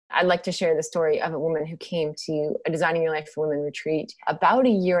I'd like to share the story of a woman who came to a Designing Your Life for Women retreat about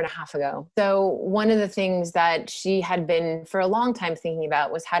 1.5 years ago. So one of the things that she had been for a long time thinking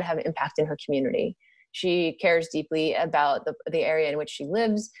about was how to have an impact in her community. She cares deeply about the area in which she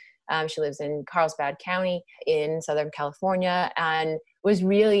lives. She lives in Carlsbad County in Southern California and was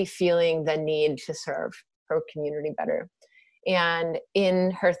really feeling the need to serve her community better. And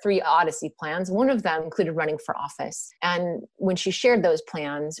in her 3 Odyssey plans, one of them included running for office. And when she shared those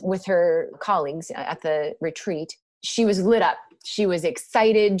plans with her colleagues at the retreat, she was lit up. She was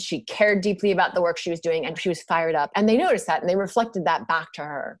excited. She cared deeply about the work she was doing, and she was fired up. And they noticed that, and they reflected that back to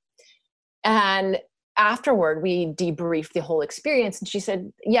her. And afterward, we debriefed the whole experience. And she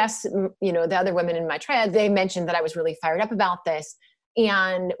said, yes, the other women in my triad, they mentioned that I was really fired up about this.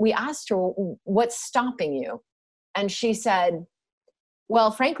 And we asked her, what's stopping you? And she said,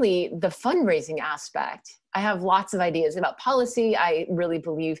 well, frankly, the fundraising aspect. I have lots of ideas about policy. I really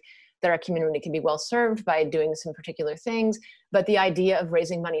believe that our community can be well served by doing some particular things. But the idea of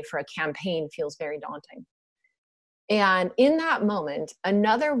raising money for a campaign feels very daunting. And in that moment,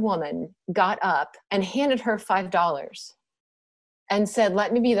 another woman got up and handed her $5 and said,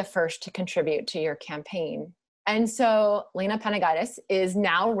 let me be the first to contribute to your campaign. And so Lena Panagaitis is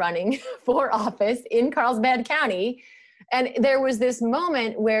now running for office in Carlsbad County. And there was this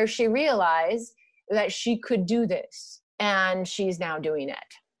moment where she realized that she could do this, and she's now doing it.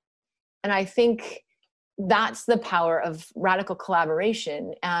 And I think that's the power of radical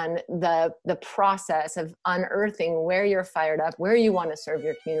collaboration and the process of unearthing where you're fired up, where you want to serve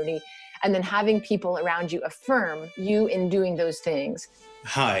your community, and then having people around you affirm you in doing those things.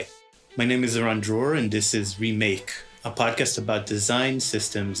 Hi. My name is Eran Dror, and this is Remake, a podcast about design,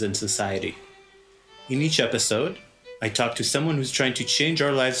 systems, and society. In each episode, I talk to someone who's trying to change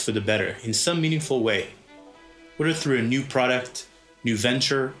our lives for the better in some meaningful way, whether through a new product, new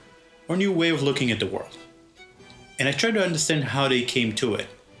venture, or new way of looking at the world. And I try to understand how they came to it,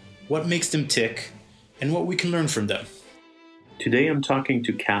 what makes them tick, and what we can learn from them. Today I'm talking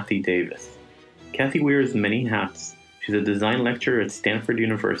to Kathy Davies. Kathy wears many hats. She's a design lecturer at Stanford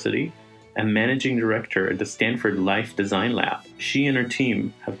University and managing director at the Stanford Life Design Lab. She and her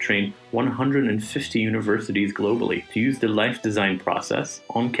team have trained 150 universities globally to use the life design process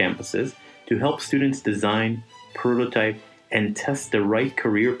on campuses to help students design, prototype, and test the right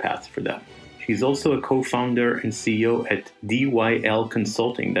career paths for them. She's also a co-founder and CEO at DYL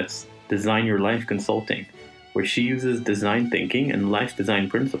Consulting, that's Design Your Life Consulting, where she uses design thinking and life design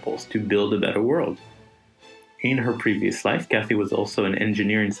principles to build a better world. In her previous life, Kathy was also an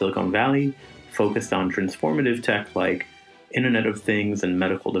engineer in Silicon Valley, focused on transformative tech like Internet of Things and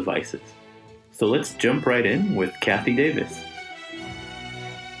medical devices. So let's jump right in with Kathy Davies.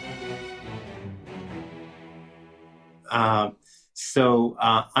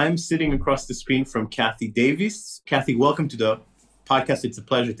 I'm sitting across the screen from Kathy Davies. Kathy, welcome to the podcast. It's a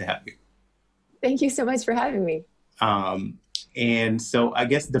pleasure to have you. Thank you so much for having me. And so I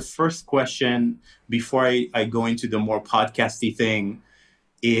guess the first question before I go into the more podcasty thing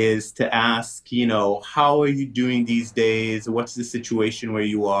is to ask, how are you doing these days? What's the situation where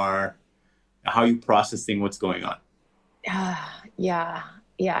you are? How are you processing what's going on? Yeah.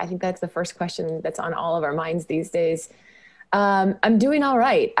 I think that's the first question that's on all of our minds these days. I'm doing all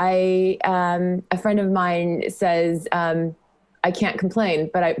right. A friend of mine says, I can't complain,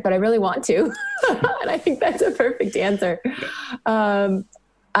 but I really want to. And I think that's a perfect answer.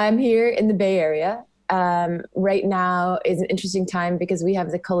 I'm here in the Bay Area. Right now is an interesting time because we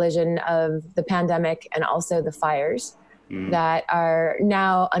have the collision of the pandemic and also the fires that are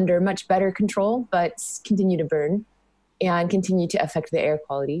now under much better control, but continue to burn and continue to affect the air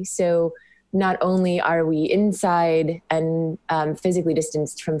quality. So not only are we inside and physically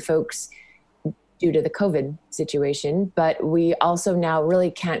distanced from folks due to the COVID situation, but we also now really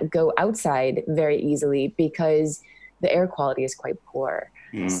can't go outside very easily because the air quality is quite poor.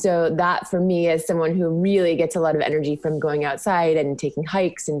 So that for me, as someone who really gets a lot of energy from going outside and taking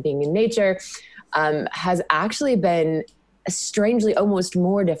hikes and being in nature, has actually been strangely almost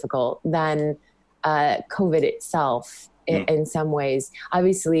more difficult than COVID itself in some ways.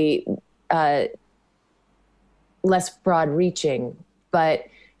 Obviously, less broad reaching, but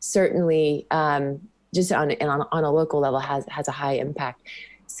certainly just on a local level has a high impact.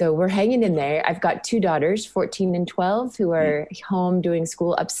 So we're hanging in there. I've got 2 daughters, 14 and 12, who are home doing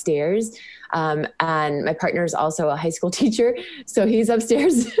school upstairs. And my partner is also a high school teacher. So he's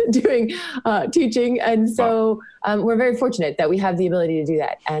upstairs doing teaching. And so we're very fortunate that we have the ability to do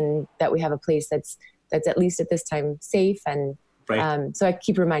that and that we have a place that's at least at this time safe. And so I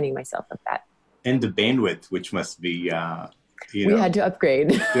keep reminding myself of that. And the bandwidth, which must be We had to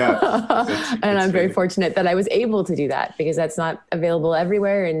upgrade. Yeah. And I'm very fortunate that I was able to do that, because that's not available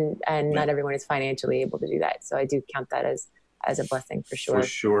everywhere, and not everyone is financially able to do that. So I do count that as a blessing for sure. For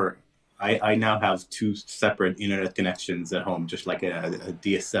sure. I now have two separate internet connections at home, just like a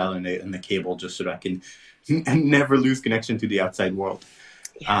DSL and a cable, just so that I can never lose connection to the outside world.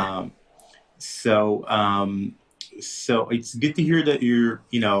 Yeah. So it's good to hear that you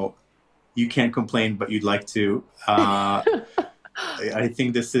can't complain, but you'd like to. I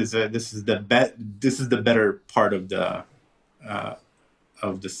think this is the better part of the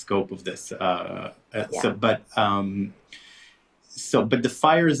scope of this. But the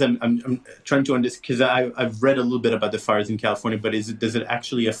fires, I'm trying to understand, because I've read a little bit about the fires in California, but does it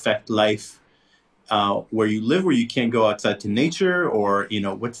actually affect life where you live, where you can't go outside to nature, or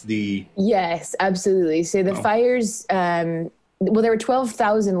what's the? Yes, absolutely. So the fires, there were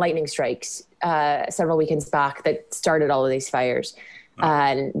 12,000 lightning strikes several weekends back that started all of these fires.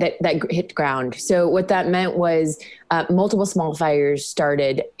 That hit ground. So what that meant was multiple small fires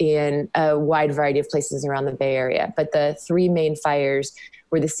started in a wide variety of places around the Bay Area. But the three main fires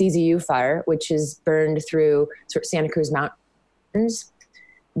were the CZU fire, which is burned through Santa Cruz Mountains,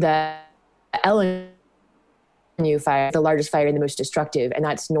 the LNU fire, the largest fire and the most destructive, and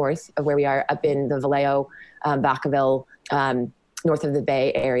that's north of where we are, up in the Vallejo, Vacaville, north of the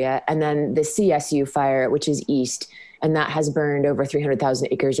Bay Area, and then the CSU fire, which is east. And that has burned over 300,000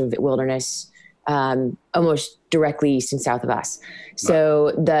 acres of wilderness, almost directly east and south of us.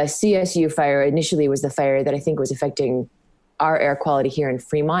 So the CSU fire initially was the fire that I think was affecting our air quality here in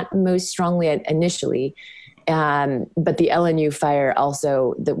Fremont most strongly initially. But the LNU fire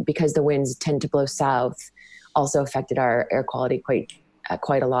also, because the winds tend to blow south, also affected our air quality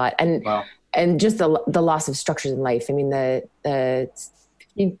quite a lot. And just the loss of structures in life. I mean, the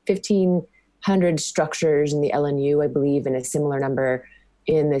 1,500 structures in the LNU, I believe, and a similar number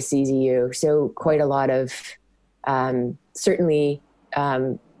in the CZU. So quite a lot of certainly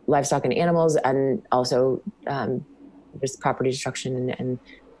livestock and animals, and also just property destruction and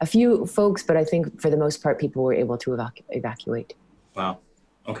a few folks, but I think for the most part, people were able to evacuate. Wow.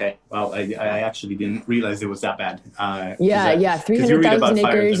 Okay. Wow. I actually didn't realize it was that bad. 300,000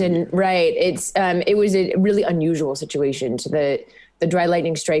 acres, and right. It was a really unusual situation. So the dry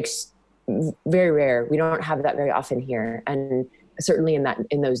lightning strikes, very rare. We don't have that very often here, and certainly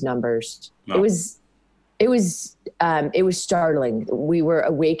in those numbers, no. It was startling. We were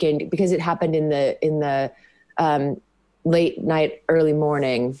awakened because it happened in the late night, early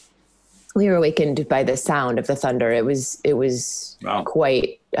morning. We were awakened by the sound of the thunder. It was wow.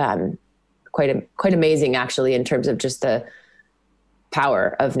 quite amazing, actually, in terms of just the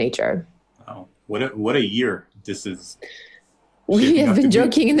power of nature. Wow, what a year this is! We have been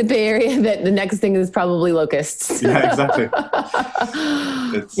joking in the Bay Area that the next thing is probably locusts. Yeah, exactly.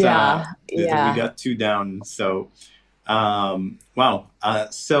 We got two down. So, wow.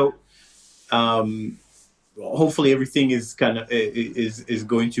 Hopefully everything is is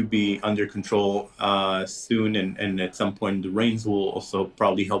going to be under control soon, and at some point the rains will also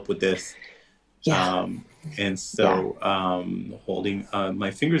probably help with this. Yeah. Holding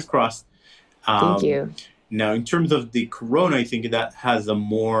my fingers crossed. Thank you. Now, in terms of the corona, I think that has a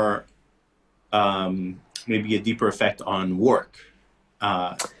more, maybe a deeper effect on work,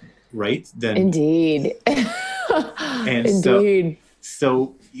 right? Indeed. Indeed.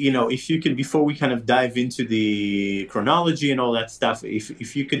 So, if you could, before we kind of dive into the chronology and all that stuff,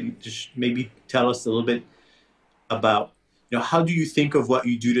 if you could just maybe tell us a little bit about, how do you think of what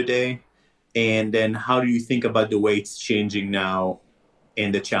you do today? And then how do you think about the way it's changing now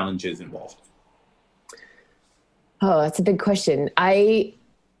and the challenges involved? Oh, that's a big question. I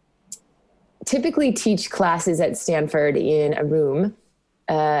typically teach classes at Stanford in a room,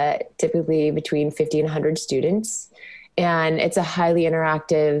 typically between 50 and 100 students. And it's a highly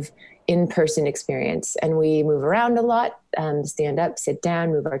interactive in-person experience. And we move around a lot, stand up, sit down,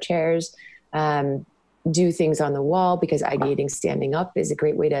 move our chairs, do things on the wall, because ideating standing up is a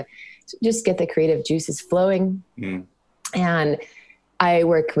great way to just get the creative juices flowing. Mm. And I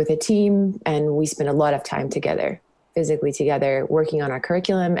work with a team, and we spend a lot of time together, physically together, working on our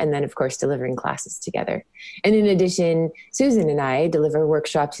curriculum, and then, of course, delivering classes together. And in addition, Susan and I deliver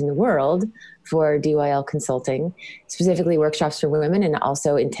workshops in the world for DYL Consulting, specifically workshops for women, and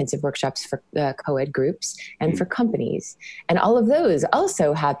also intensive workshops for co-ed groups and for companies. And all of those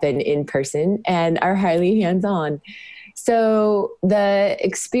also happen in person and are highly hands-on. So the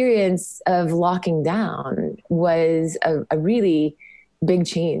experience of locking down was a really big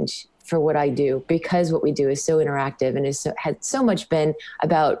change for what I do, because what we do is so interactive and has so much been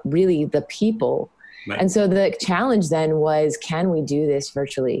about really the people Right. And so the challenge then was, can we do this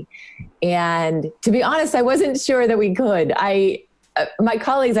virtually? And to be honest, I wasn't sure that we could. My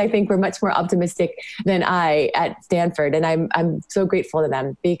colleagues, I think, were much more optimistic than I at Stanford. And I'm so grateful to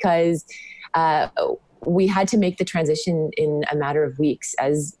them, because we had to make the transition in a matter of weeks,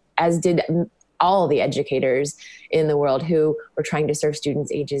 as did all the educators in the world who were trying to serve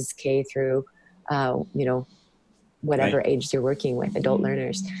students ages K through, whatever Right. age they're working with, adult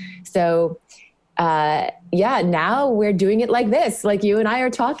learners. So, now we're doing it like this, like you and I are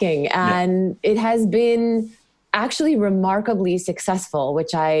talking, and it has been actually remarkably successful,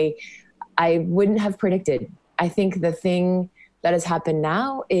 which I wouldn't have predicted. I think the thing that has happened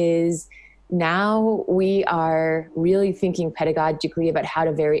now is we are really thinking pedagogically about how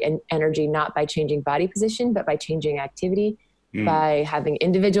to vary energy, not by changing body position, but by changing activity, by having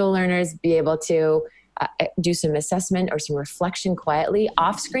individual learners be able to do some assessment or some reflection quietly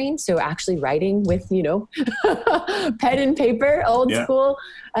off screen. So actually writing with, pen and paper, old school,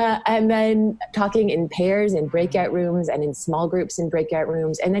 and then talking in pairs in breakout rooms and in small groups in breakout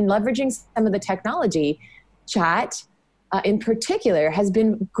rooms, and then leveraging some of the technology. Chat in particular has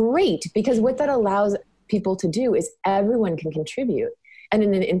been great, because what that allows people to do is everyone can contribute. And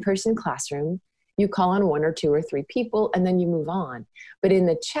in an in-person classroom, you call on 1 or 2 or 3 people and then you move on. But in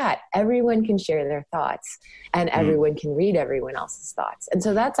the chat, everyone can share their thoughts and everyone can read everyone else's thoughts. And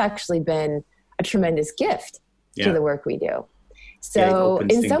so that's actually been a tremendous gift to the work we do. So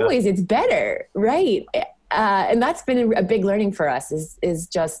in some ways it's better, right? And that's been a big learning for us is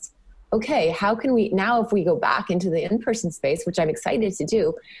just, okay, how can we, now if we go back into the in-person space, which I'm excited to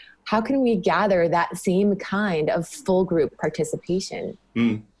do, how can we gather that same kind of full group participation?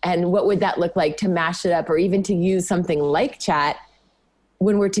 And what would that look like to mash it up, or even to use something like chat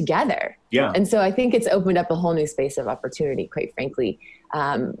when we're together? And so I think it's opened up a whole new space of opportunity, quite frankly,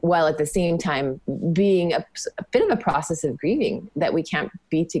 while at the same time being a bit of a process of grieving that we can't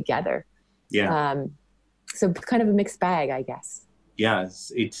be together. So kind of a mixed bag, I guess. Yeah,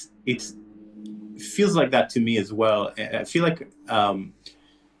 it feels like that to me as well. I feel like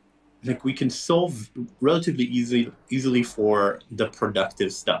we can solve relatively easily for the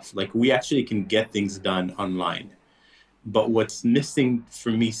productive stuff. Like we actually can get things done online. But what's missing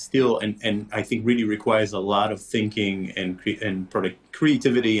for me still, and I think really requires a lot of thinking and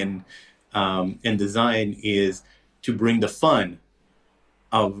creativity and design, is to bring the fun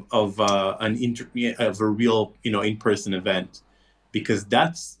of a real in-person event, because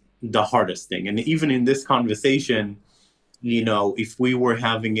that's the hardest thing. And even in this conversation, if we were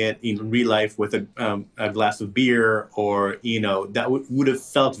having it in real life with a glass of beer, or that would have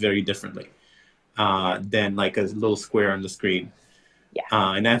felt very differently than like a little square on the screen.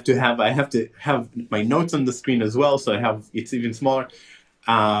 And I have to have my notes on the screen as well, so it's even smaller.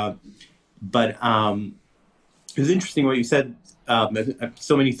 But it was interesting what you said.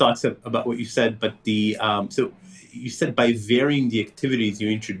 So many thoughts about what you said, but so you said by varying the activities, you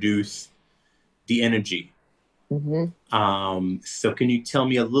introduce the energy. So can you tell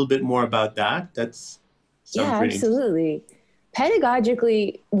me a little bit more about that? Absolutely.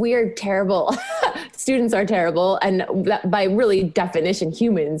 Pedagogically, we are terrible. Students are terrible. And by really definition,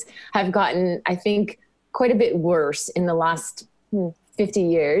 humans have gotten, I think, quite a bit worse in the last 50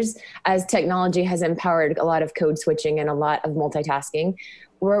 years as technology has empowered a lot of code switching and a lot of multitasking.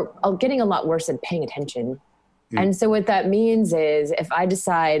 We're getting a lot worse at paying attention. And so what that means is if I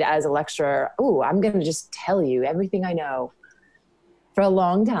decide as a lecturer, I'm going to just tell you everything I know for a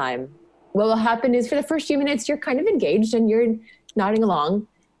long time, what will happen is for the first few minutes, you're kind of engaged and you're nodding along.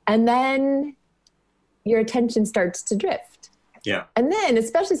 And then your attention starts to drift. And then,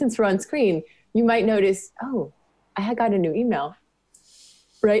 especially since we're on screen, you might notice, I had got a new email.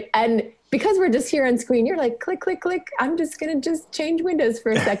 Right. And because we're just here on screen, you're like, click, click, click. I'm just going to just change windows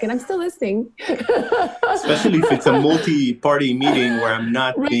for a second. I'm still listening. Especially if it's a multi-party meeting where I'm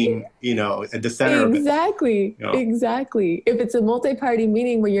not being, at the center of it. Exactly. If it's a multi-party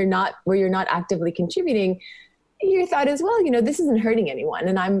meeting where you're not actively contributing, your thought is, well, this isn't hurting anyone.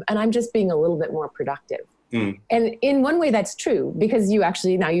 And I'm just being a little bit more productive. And in one way that's true, because you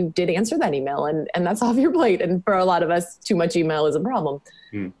did answer that email and that's off your plate. And for a lot of us, too much email is a problem.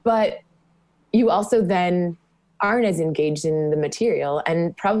 But you also then aren't as engaged in the material,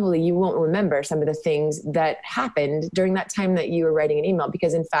 and probably you won't remember some of the things that happened during that time that you were writing an email,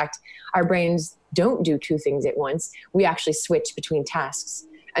 because in fact, our brains don't do 2 things at once. We actually switch between tasks.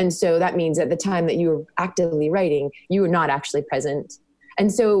 And so that means at the time that you were actively writing, you were not actually present. And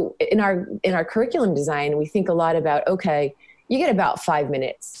so in our curriculum design, we think a lot about, okay, you get about 5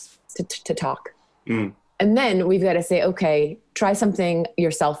 minutes to talk. And then we've got to say, okay, try something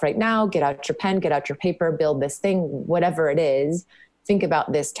yourself right now. Get out your pen, get out your paper, build this thing, whatever it is. Think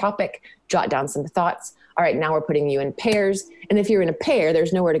about this topic, jot down some thoughts. All right, now we're putting you in pairs. And if you're in a pair,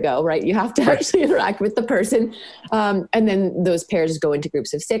 there's nowhere to go, right? You have to actually interact with the person. And then those pairs go into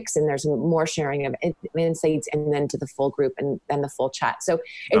groups of 6, and there's more sharing of insights, and then to the full group and then the full chat. So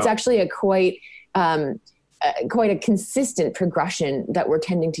it's actually a quite a consistent progression that we're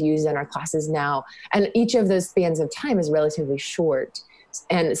tending to use in our classes now. And each of those spans of time is relatively short.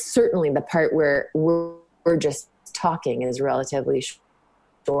 And certainly the part where we're just talking is relatively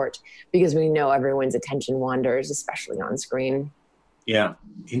short, because we know everyone's attention wanders, especially on screen. Yeah,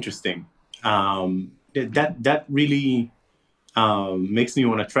 interesting. That really makes me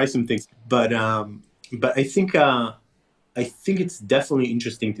want to try some things. But I think it's definitely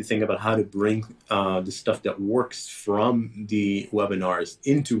interesting to think about how to bring the stuff that works from the webinars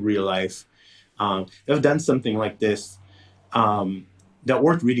into real life. I've done something like this that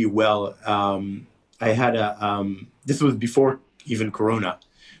worked really well. I had this was before even Corona,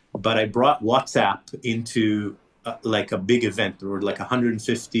 but I brought WhatsApp into like a big event. There were like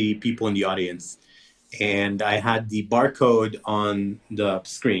 150 people in the audience, and I had the barcode on the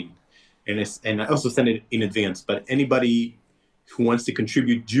screen. And I also send it in advance, but anybody who wants to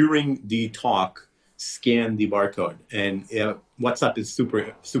contribute during the talk, scan the barcode. And WhatsApp is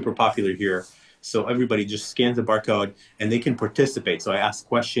super, super popular here. So everybody just scans the barcode and they can participate. So I ask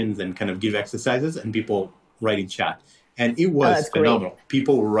questions and kind of give exercises, and people write in chat. And it was phenomenal. Great.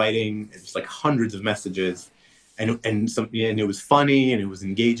 People were writing, it was like hundreds of messages, and it was funny and it was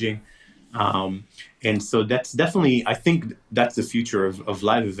engaging. And so that's definitely, I think that's the future of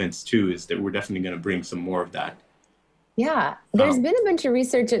live events too, is that we're definitely going to bring some more of that. Yeah. There's been a bunch of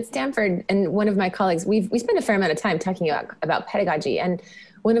research at Stanford, and one of my colleagues, we spent a fair amount of time talking about pedagogy. And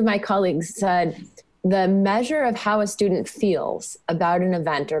one of my colleagues said the measure of how a student feels about an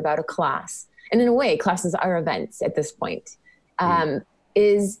event or about a class, and in a way, classes are events at this point,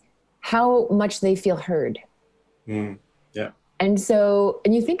 is how much they feel heard. Yeah. And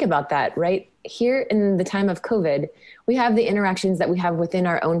you think about that, right? Here in the time of COVID, we have the interactions that we have within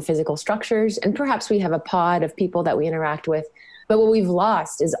our own physical structures, and perhaps we have a pod of people that we interact with. But what we've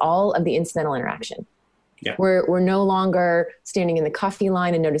lost is all of the incidental interaction. Yeah. We're no longer standing in the coffee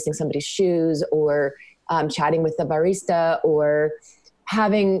line and noticing somebody's shoes, or chatting with the barista, or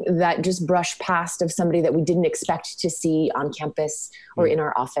having that just brush past of somebody that we didn't expect to see on campus or in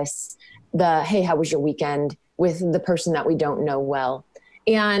our office. Hey, how was your weekend? With the person that we don't know well.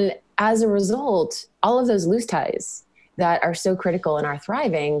 And as a result, all of those loose ties that are so critical in our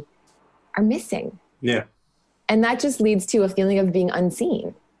thriving are missing. Yeah. And that just leads to a feeling of being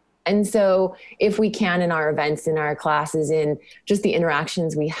unseen. And so if we can, in our events, in our classes, in just the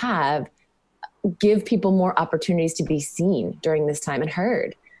interactions we have, give people more opportunities to be seen during this time and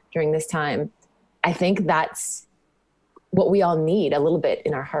heard during this time, I think that's what we all need a little bit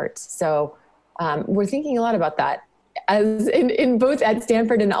in our hearts. So we're thinking a lot about that, as in both at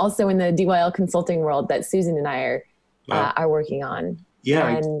Stanford and also in the DYL Consulting world that Susan and I are working on.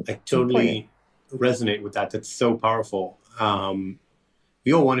 Yeah, I totally resonate with that. That's so powerful.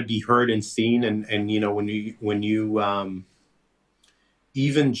 We all want to be heard and seen, and you know, when you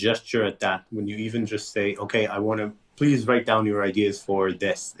even gesture at that, when you even just say, okay, I want to please write down your ideas for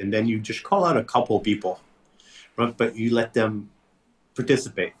this, and then you just call out a couple people, right? But you let them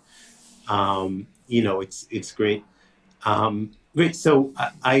participate. You know, it's great. Great. So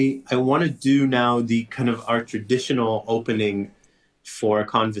I want to do now the kind of our traditional opening for a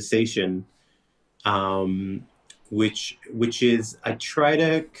conversation, which is I try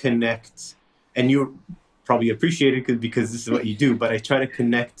to connect, and you probably appreciate it because this is what you do, but I try to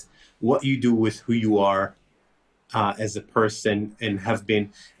connect what you do with who you are as a person and have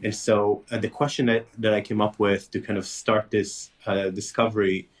been. And so the question that I came up with to kind of start this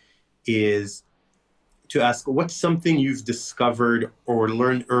discovery is to ask, what's something you've discovered or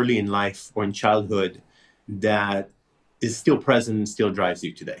learned early in life or in childhood that is still present and still drives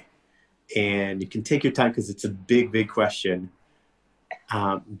you today? And you can take your time because it's a big, big question.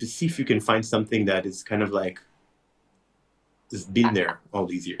 To see if you can find something that is kind of like has been there all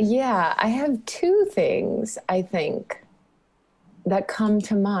these years. Yeah, I have two things, I think, that come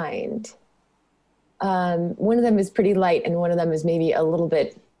to mind. One of them is pretty light, and one of them is maybe a little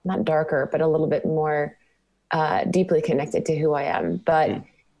bit, not darker, but a little bit more deeply connected to who I am. But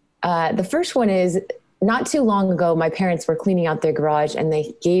the first one is, not too long ago, my parents were cleaning out their garage, and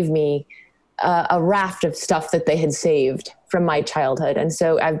they gave me a raft of stuff that they had saved from my childhood. And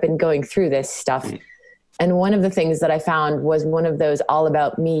so I've been going through this stuff. And one of the things that I found was one of those all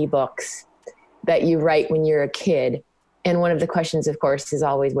about me books. that you write when you're a kid. And one of the questions, of course, is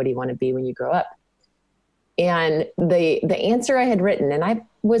always, what do you want to be when you grow up? And the answer I had written, and I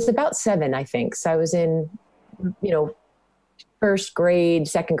was about 7, I think. So I was in, first grade,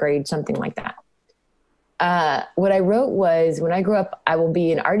 second grade, something like that. What I wrote was, when I grow up, I will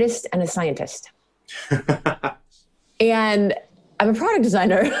be an artist and a scientist. And I'm a product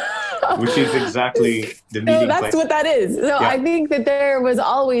designer. Which is exactly the meeting that's place. what that is. So yeah. I think that there was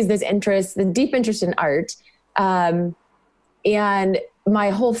always this interest, the deep interest in art. And my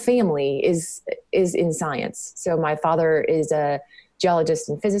whole family is in science. So my father is a geologist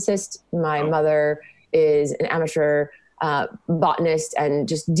and physicist. My mother is an amateur botanist and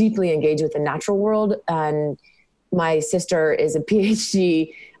just deeply engaged with the natural world. And my sister is a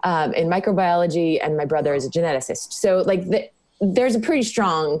PhD in microbiology, and my brother is a geneticist. So there's a pretty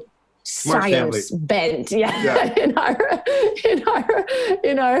strong science bent in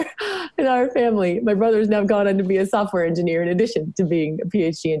our family. My brother's now gone on to be a software engineer in addition to being a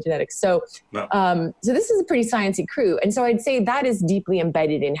PhD in genetics. So so this is a pretty sciencey crew. And so I'd say that is deeply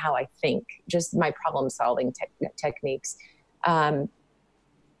embedded in how I think, just my problem solving techniques. On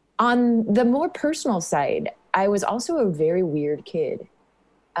the more personal side, I was also a very weird kid.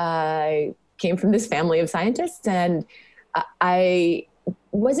 I came from this family of scientists, and I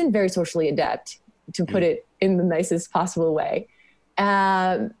wasn't very socially adept, to put it in the nicest possible way.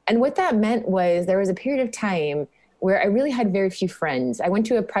 And what that meant was, there was a period of time where I really had very few friends. I went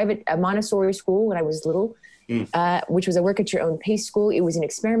to a Montessori school when I was little, which was a work at your own pace school. It was an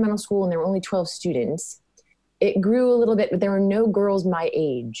experimental school, and there were only 12 students. It grew a little bit, but there were no girls my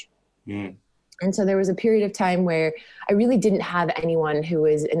age. And so there was a period of time where I really didn't have anyone who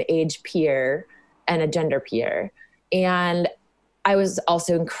was an age peer and a gender peer. And I was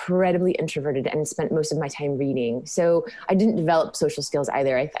also incredibly introverted and spent most of my time reading. So I didn't develop social skills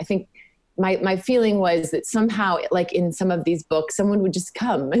either. I think my feeling was that somehow, like in some of these books, someone would just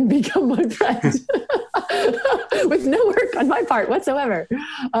come and become my friend with no work on my part whatsoever.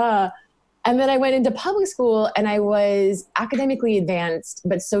 And then I went into public school, and I was academically advanced,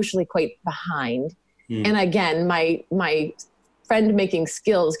 but socially quite behind. And again, my friend-making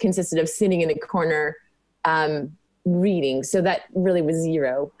skills consisted of sitting in a corner reading. So that really was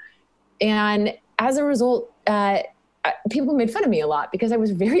 0. And as a result, people made fun of me a lot because I was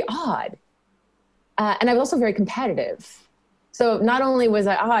very odd. And I was also very competitive. So not only was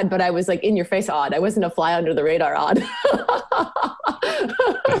I odd, but I was like in your face odd. I wasn't a fly under the radar odd.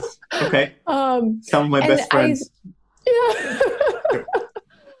 Okay. Some of my best friends.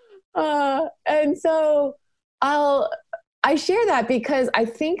 And so I share that because I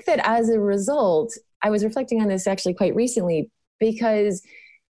think that as a result, I was reflecting on this actually quite recently, because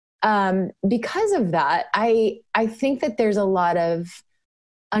of that, I think that there's a lot of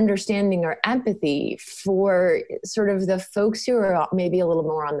understanding or empathy for sort of the folks who are maybe a little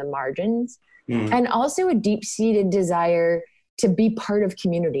more on the margins, and also a deep-seated desire to be part of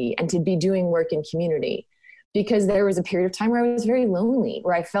community and to be doing work in community. Because there was a period of time where I was very lonely,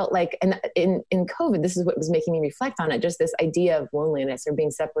 where I felt like, and in COVID, this is what was making me reflect on it, just this idea of loneliness or being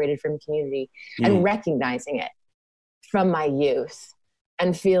separated from community, and recognizing it from my youth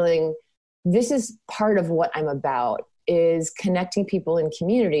and feeling this is part of what I'm about, is connecting people in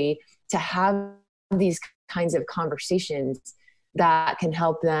community to have these kinds of conversations that can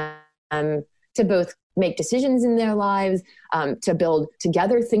help them to both make decisions in their lives, to build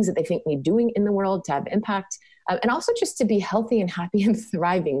together things that they think need doing in the world, to have impact, and also just to be healthy and happy and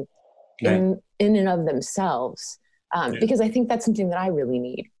thriving in and of themselves. Because I think that's something that I really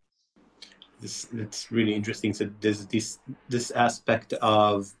need. It's really interesting. So there's this aspect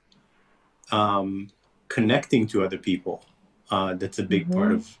of connecting to other people. That's a big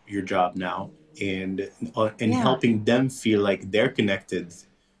part of your job now, and helping them feel like they're connected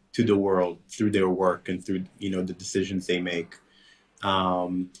to the world through their work and through the decisions they make,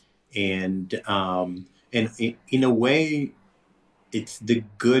 and in a way, it's the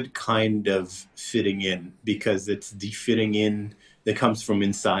good kind of fitting in, because it's the fitting in that comes from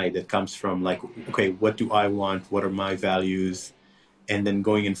inside, that comes from like, okay, what do I want? What are my values? And then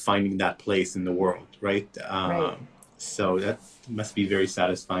going and finding that place in the world, right? So that must be very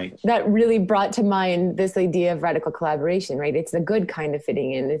satisfying. That really brought to mind this idea of radical collaboration, right? It's the good kind of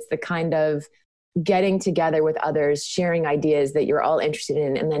fitting in. It's the kind of getting together with others, sharing ideas that you're all interested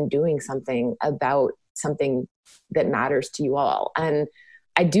in, and then doing something about something that matters to you all. And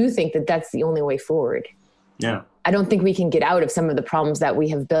I do think that that's the only way forward. Yeah. I don't think we can get out of some of the problems that we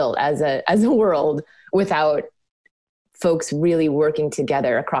have built as a world without folks really working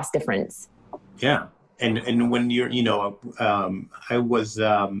together across difference. Yeah. and when you're, I was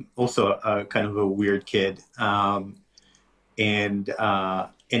also a kind of a weird kid, and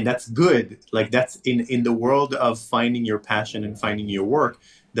that's good. Like that's in the world of finding your passion and finding your work.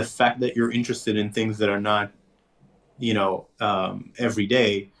 The fact that you're interested in things that are not, every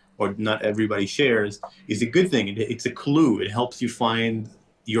day or not everybody shares is a good thing. It's a clue. It helps you find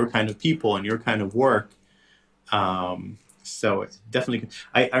your kind of people and your kind of work. So it's definitely,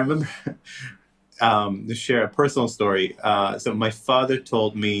 I remember to share a personal story. So my father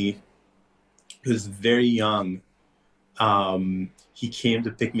told me he was very young. He came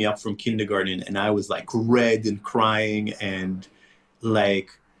to pick me up from kindergarten and I was like red and crying, and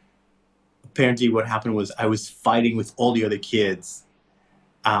like apparently what happened was I was fighting with all the other kids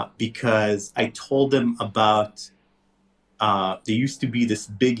because I told them about there used to be this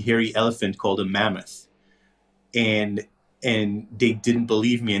big hairy elephant called a mammoth, and they didn't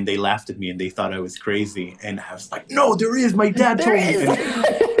believe me and they laughed at me and they thought I was crazy, and I was like, no, there is. My dad told me.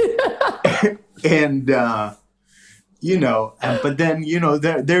 And but then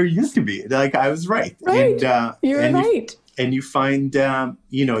there used to be, like, I was right. Right. You're right. And you find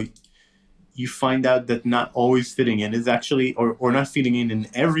you find out that not always fitting in is actually, or not fitting in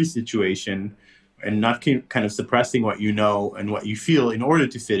every situation, and not kind of suppressing what you know and what you feel in order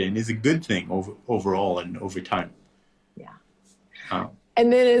to fit in is a good thing overall and over time. Yeah.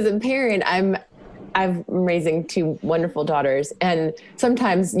 And then as a parent, I'm raising two wonderful daughters, and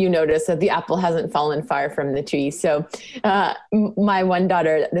sometimes you notice that the apple hasn't fallen far from the tree. So my one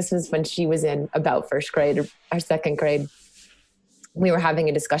daughter, this was when she was in about first grade or second grade, we were having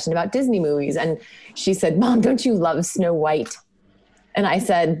a discussion about Disney movies, and she said, "Mom, don't you love Snow White?" And I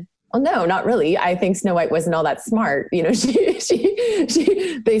said, "Well, no, not really. I think Snow White wasn't all that smart. They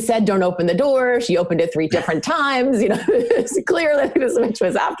said, don't open the door. She opened it 3 different times. It's clear that the witch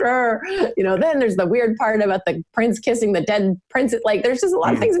was after her. Then there's the weird part about the prince kissing the dead prince. Like, there's just a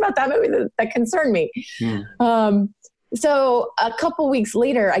lot of things about that movie that concern me." So a couple weeks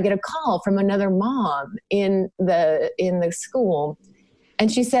later, I get a call from another mom in the school. And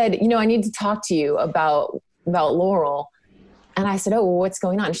she said, "I need to talk to you about Laurel." And I said, "Oh, well, what's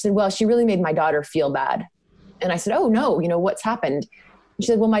going on?" She said, "Well, she really made my daughter feel bad." And I said, "Oh no, what's happened?" She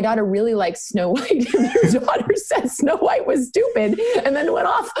said, "Well, my daughter really likes Snow White, and your daughter said Snow White was stupid, and then went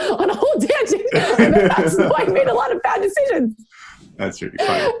off on a whole tangent. And that Snow White made a lot of bad decisions." That's really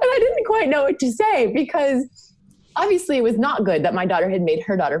funny. And I didn't quite know what to say, because obviously it was not good that my daughter had made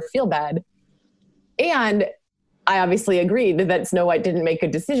her daughter feel bad. And I obviously agreed that Snow White didn't make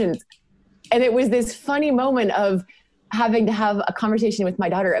good decisions. And it was this funny moment of having to have a conversation with my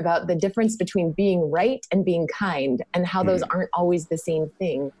daughter about the difference between being right and being kind, and how those aren't always the same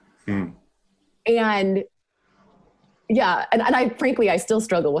thing. And yeah, and I frankly, I still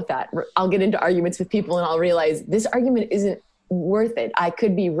struggle with that. I'll get into arguments with people and I'll realize this argument isn't worth it. I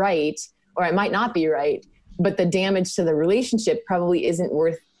could be right, or I might not be right, but the damage to the relationship probably isn't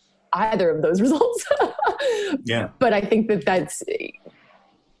worth either of those results. Yeah. But I think that's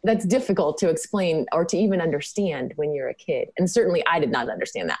difficult to explain or to even understand when you're a kid. And certainly I did not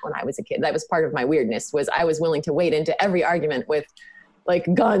understand that when I was a kid. That was part of my weirdness, was I was willing to wade into every argument with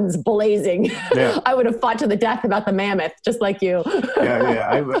like guns blazing. Yeah. I would have fought to the death about the mammoth, just like you. Yeah.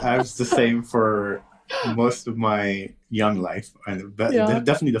 I was the same for most of my young life, but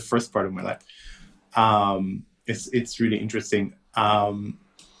definitely the first part of my life. It's really interesting. I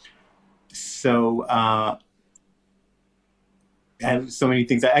have so many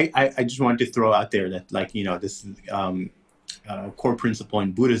things. I just wanted to throw out there that, like, this core principle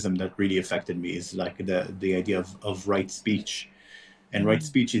in Buddhism that really affected me is like the idea of right speech. And right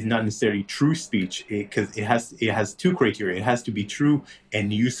speech is not necessarily true speech, because it has 2 criteria. It has to be true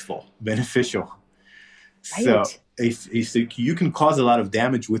and useful, beneficial. Right. So if you can cause a lot of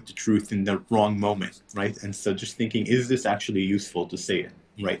damage with the truth in the wrong moment, right? And so just thinking, is this actually useful to say it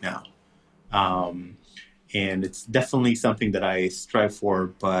right now? And it's definitely something that I strive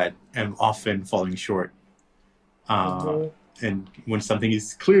for, but am often falling short. And when something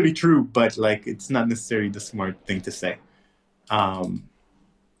is clearly true, but like it's not necessarily the smart thing to say.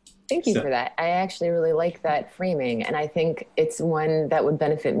 Thank you for that. I actually really like that framing, and I think it's one that would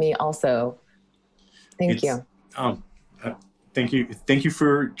benefit me also. Thank you. Thank you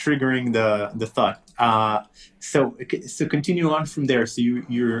for triggering the thought. So continue on from there. So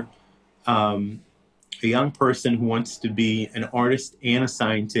you're a young person who wants to be an artist and a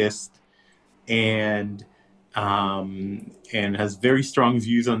scientist, and has very strong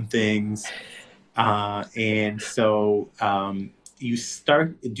views on things. And so do you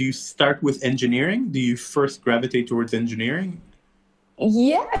start with engineering? Do you first gravitate towards engineering?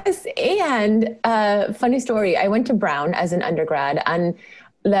 Yes. And funny story, I went to Brown as an undergrad, and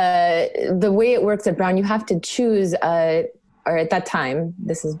the way it works at Brown, you have to choose or at that time,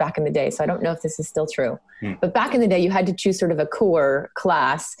 this is back in the day, so I don't know if this is still true, but back in the day, you had to choose sort of a core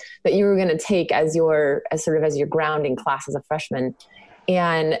class that you were going to take as your grounding class as a freshman.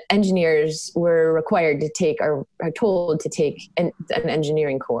 And engineers were required to take, or are told to take an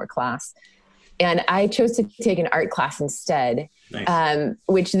engineering core class. And I chose to take an art class instead, nice.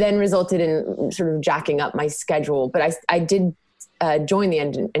 Which then resulted in sort of jacking up my schedule. But I did join the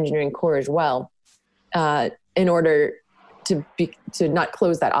engineering core as well in order to not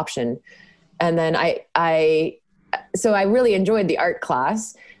close that option. And then so I really enjoyed the art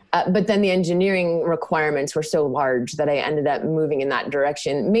class, but then the engineering requirements were so large that I ended up moving in that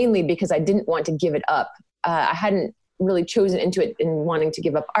direction, mainly because I didn't want to give it up. I hadn't really chosen into it in wanting to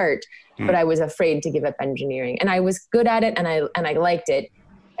give up art, but I was afraid to give up engineering, and I was good at it, and I liked it.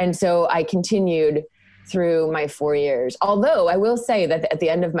 And so I continued through my 4 years. Although I will say that at the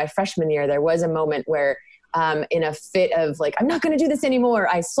end of my freshman year, there was a moment where in a fit of like, I'm not going to do this anymore,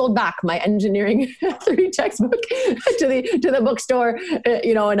 I sold back my engineering 3 textbook to the bookstore,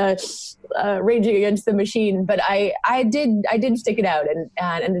 and raging against the machine. But I did stick it out and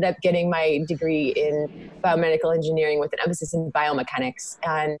ended up getting my degree in biomedical engineering with an emphasis in biomechanics.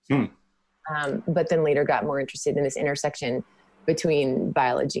 And but then later got more interested in this intersection between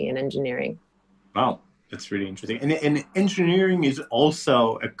biology and engineering. Wow, that's really interesting. And engineering is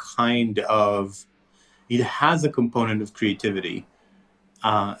also a kind of, it has a component of creativity,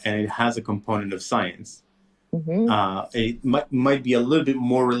 and it has a component of science. Mm-hmm. It might be a little bit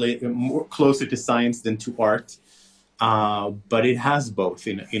more closer to science than to art, but it has both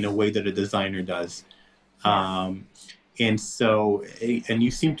in a way that a designer does. And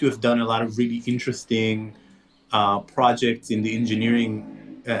you seem to have done a lot of really interesting projects in the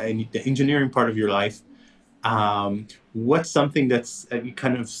engineering part of your life. What's something that's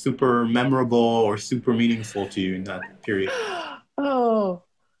kind of super memorable or super meaningful to you in that period? Oh,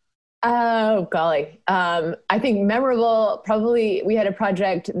 golly. I think memorable, probably we had a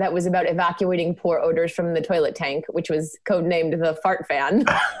project that was about evacuating poor odors from the toilet tank, which was codenamed the fart fan.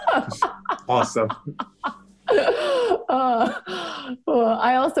 Awesome. Well,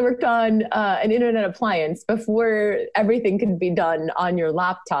 I also worked on an internet appliance. Before everything could be done on your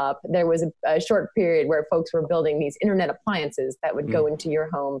laptop, there was a short period where folks were building these internet appliances that would go into your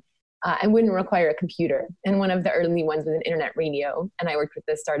home and wouldn't require a computer. And one of the early ones was an internet radio. And I worked with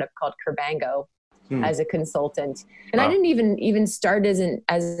this startup called Kerbango as a consultant. And I didn't even start as an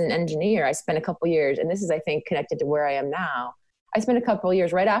engineer. I spent a couple years, and this is, I think, connected to where I am now. I spent a couple of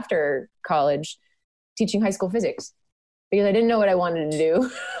years right after college teaching high school physics because I didn't know what I wanted to do.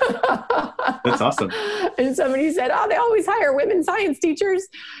 That's awesome. And somebody said, oh, they always hire women science teachers.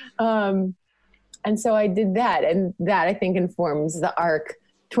 And so I did that. And that, I think, informs the arc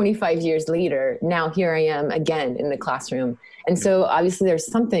 25 years later. Now here I am again in the classroom. And so obviously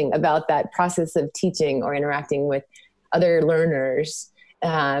there's something about that process of teaching or interacting with other learners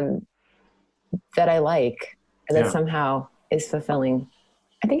that I like, and that somehow is fulfilling.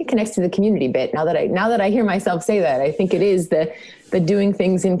 I think it connects to the community bit. Now that I hear myself say that, I think it is the doing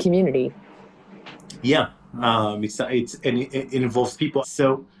things in community. Yeah, it involves people.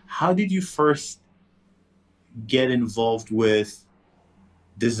 So, how did you first get involved with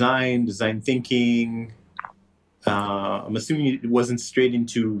design thinking? I'm assuming it wasn't straight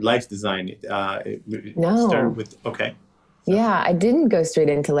into life design. It no. started with okay. So. Yeah, I didn't go straight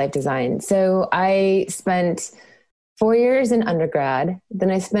into life design. So I spent 4 years in undergrad. Then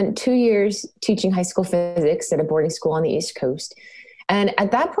I spent 2 years teaching high school physics at a boarding school on the East Coast. And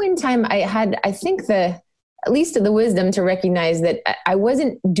at that point in time, I had, I think, at least the wisdom to recognize that I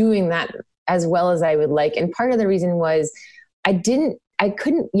wasn't doing that as well as I would like. And part of the reason was I couldn't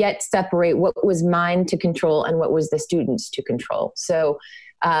yet separate what was mine to control and what was the students to control. So,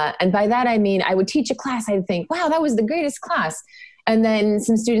 and by that, I mean, I would teach a class. I'd think, wow, that was the greatest class. And then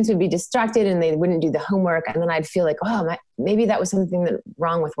some students would be distracted and they wouldn't do the homework. And then I'd feel like, oh, maybe that was something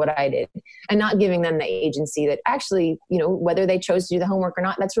wrong with what I did, and not giving them the agency that actually, whether they chose to do the homework or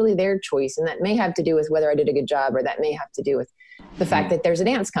not, that's really their choice. And that may have to do with whether I did a good job, or that may have to do with the fact that there's a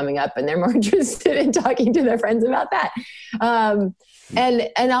dance coming up and they're more interested in talking to their friends about that.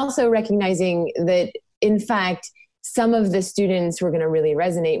 And also recognizing that, in fact, some of the students were going to really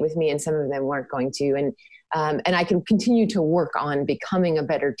resonate with me and some of them weren't going to. And I could continue to work on becoming a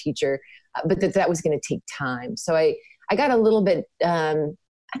better teacher, but that was going to take time. So I got a little bit,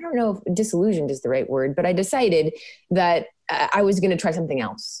 I don't know if disillusioned is the right word, but I decided that I was going to try something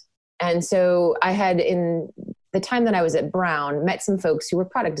else. And so I had, in the time that I was at Brown, met some folks who were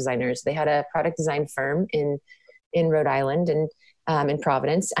product designers. They had a product design firm in Rhode Island and in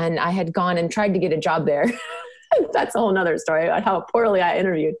Providence. And I had gone and tried to get a job there. That's a whole nother story about how poorly I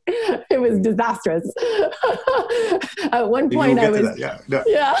interviewed. It was disastrous. At one point I was, yeah.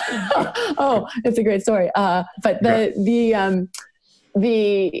 Oh, it's a great story. But the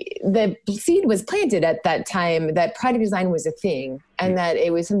seed was planted at that time that product design was a thing and that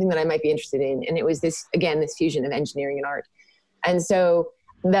it was something that I might be interested in. And it was this fusion of engineering and art. And so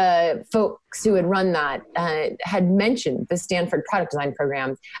the folks who had run that had mentioned the Stanford product design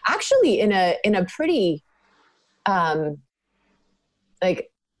program, actually in a pretty,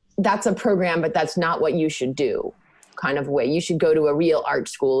 like, that's a program, but that's not what you should do kind of way. You should go to a real art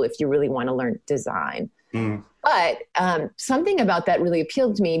school if you really want to learn design. Mm. But something about that really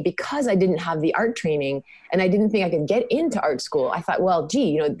appealed to me because I didn't have the art training and I didn't think I could get into art school. I thought, well,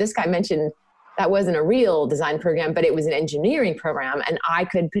 gee, this guy mentioned that wasn't a real design program, but it was an engineering program and I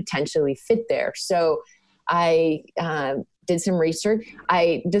could potentially fit there. So I did some research.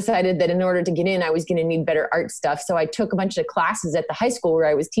 I decided that in order to get in, I was going to need better art stuff. So I took a bunch of classes at the high school where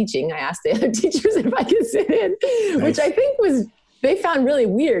I was teaching. I asked the other teachers if I could sit in, nice. Which I think they found really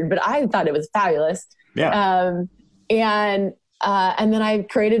weird, but I thought it was fabulous. Yeah. And then I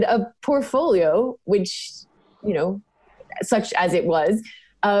created a portfolio, which, such as it was,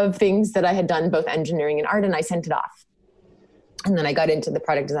 of things that I had done, both engineering and art, and I sent it off. And then I got into the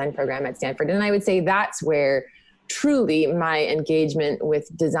product design program at Stanford. And I would say that's where truly my engagement with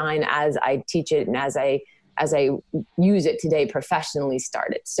design as I teach it and as I use it today professionally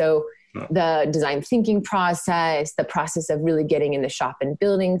started. So the design thinking process, the process of really getting in the shop and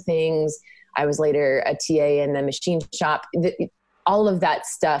building things. I was later a TA in the machine shop. All of that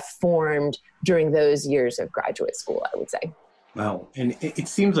stuff formed during those years of graduate school, I would say. Wow. And it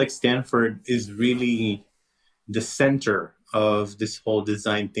seems like Stanford is really the center of this whole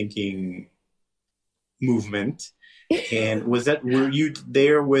design thinking movement. And were you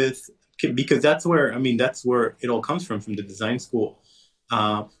there with, because that's where it all comes from the design school.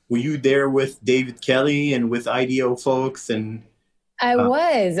 Were you there with David Kelly and with IDEO folks? And I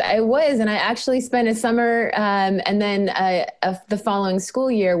was, and I actually spent a summer and then the following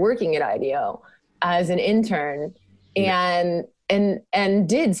school year working at IDEO as an intern, and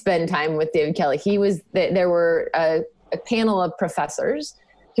did spend time with David Kelly. There were a panel of professors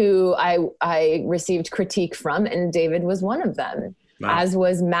who I received critique from, and David was one of them. Wow. As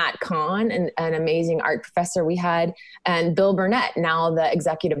was Matt Kahn, an amazing art professor we had, and Bill Burnett, now the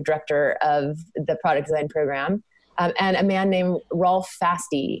executive director of the product design program. And a man named Rolf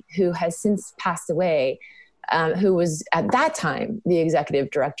Fasty, who has since passed away, who was at that time the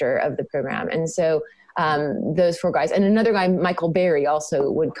executive director of the program. And so those four guys, and another guy, Michael Berry,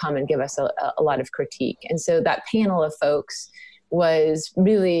 also would come and give us a lot of critique. And so that panel of folks was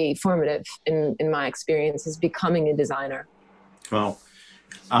really formative in my experience as becoming a designer. Well,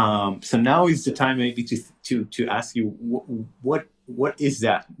 so now is the time maybe to ask you what is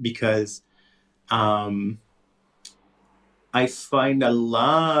that? Because I find a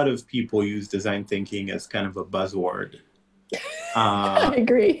lot of people use design thinking as kind of a buzzword. I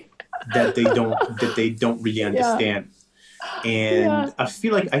agree. that they don't really understand. Yeah. And I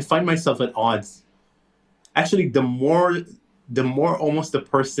feel like I find myself at odds. Actually, the more almost the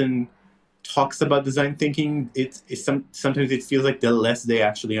person talks about design thinking, sometimes it feels like the less they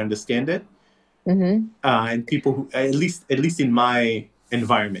actually understand it. Mm-hmm. And people who, at least in my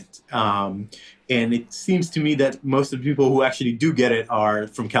environment, and it seems to me that most of the people who actually do get it are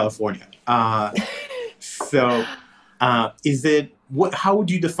from California. So is it, how would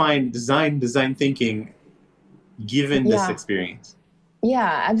you define design thinking given this experience?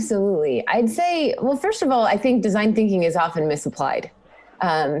 Yeah, absolutely. I'd say, well, first of all, I think design thinking is often misapplied.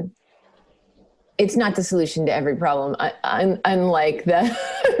 It's not the solution to every problem, unlike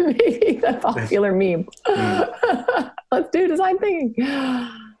maybe the popular meme. Let's do design thinking.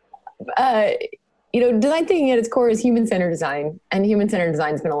 Design thinking at its core is human-centered design, and human-centered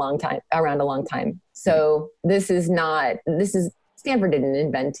design has been around a long time. So Stanford didn't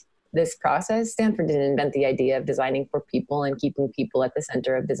invent this process. Stanford didn't invent the idea of designing for people and keeping people at the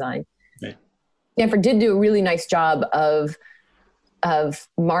center of design. Right. Stanford did do a really nice job of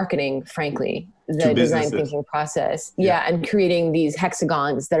marketing, frankly, the design thinking process. Yeah, and creating these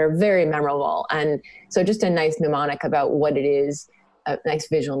hexagons that are very memorable. And so just a nice mnemonic about what it is, a nice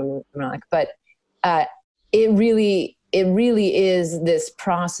visual mnemonic. But it really is this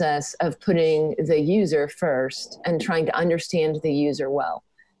process of putting the user first and trying to understand the user well.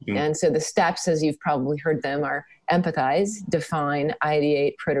 Mm-hmm. And so the steps, as you've probably heard them, are empathize, define,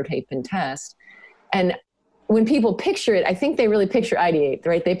 ideate, prototype, and test. And when people picture it, I think they really picture ideate,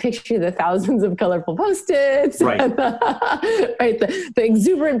 right? They picture the thousands of colorful Post-its, right? Right, the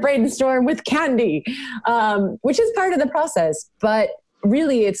exuberant brainstorm with candy, which is part of the process. But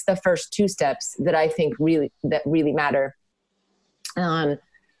really, it's the first two steps that I think really matter. I'll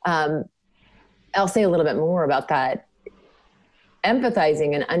say a little bit more about that.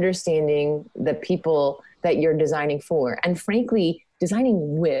 Empathizing and understanding the people that you're designing for, and frankly,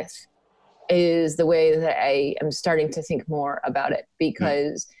 designing with, is the way that I am starting to think more about it.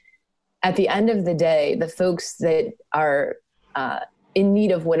 Because at the end of the day, the folks that are in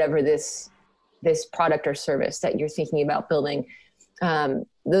need of whatever this product or service that you're thinking about building,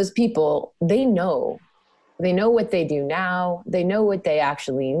 those people, they know what they do now. They know what they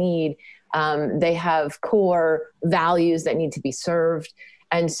actually need. They have core values that need to be served.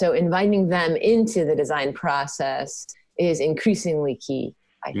 And so inviting them into the design process is increasingly key,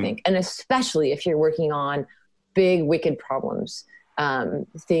 I think. And especially if you're working on big, wicked problems,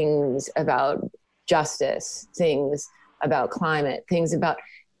 things about justice, things about climate, things about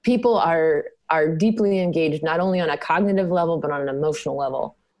people are deeply engaged, not only on a cognitive level, but on an emotional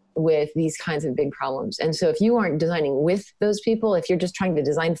level with these kinds of big problems. And so if you aren't designing with those people, if you're just trying to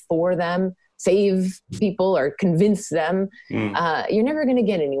design for them, save people or convince them, you're never going to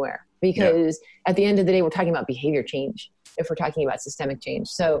get anywhere, because at the end of the day, we're talking about behavior change if we're talking about systemic change.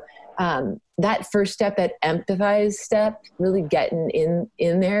 So that first step, that empathize step, really getting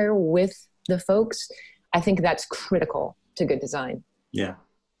in there with the folks, I think that's critical to good design. Yeah.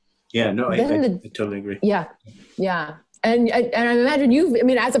 Yeah, no, I totally agree. Yeah. Yeah. And I imagine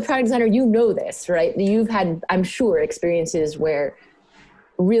as a product designer, you know this, right? You've had, I'm sure, experiences where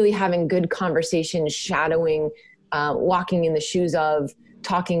really having good conversations, shadowing, walking in the shoes of,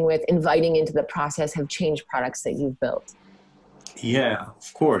 talking with, inviting into the process have changed products that you've built. Yeah,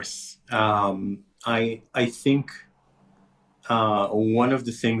 of course. I think one of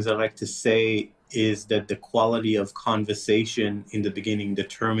the things I like to say is that the quality of conversation in the beginning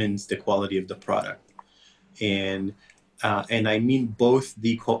determines the quality of the product. And I mean both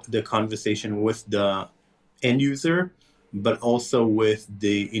the conversation with the end user, but also with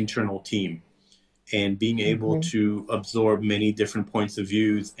the internal team, and being able to absorb many different points of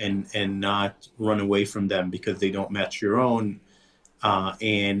views and not run away from them because they don't match your own.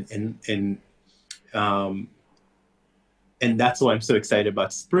 And that's why I'm so excited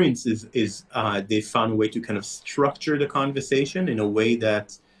about sprints is they found a way to kind of structure the conversation in a way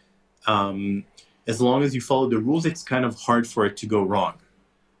that, as long as you follow the rules, it's kind of hard for it to go wrong,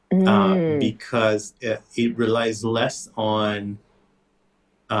 because it relies less on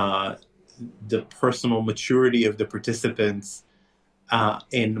the personal maturity of the participants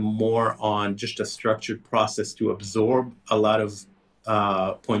and more on just a structured process to absorb a lot of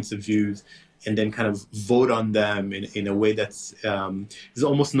points of views and then kind of vote on them in a way that's there's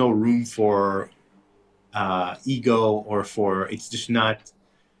almost no room for ego or it's just not.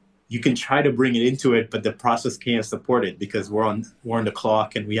 You can try to bring it into it, but the process can't support it because we're on the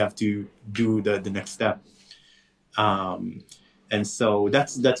clock and we have to do the next step. And so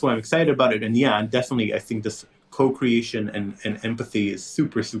that's why I'm excited about it. And yeah, definitely, I think this co-creation and empathy is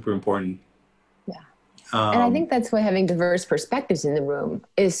super, super important. Yeah. And I think that's why having diverse perspectives in the room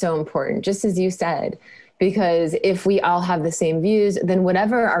is so important, just as you said, because if we all have the same views, then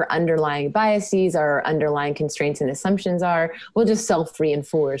whatever our underlying biases, our underlying constraints and assumptions are, will just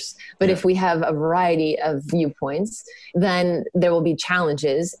self-reinforce. But if we have a variety of viewpoints, then there will be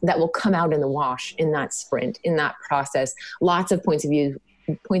challenges that will come out in the wash in that sprint, in that process. Lots of points of view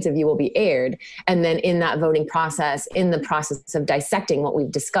will be aired. And then in that voting process, in the process of dissecting what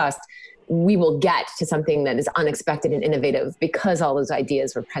we've discussed, we will get to something that is unexpected and innovative because all those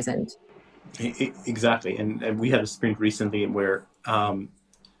ideas were present. Exactly. And we had a sprint recently where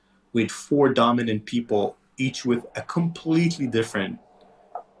we had 4 dominant people, each with a completely different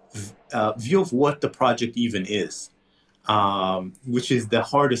view of what the project even is, which is the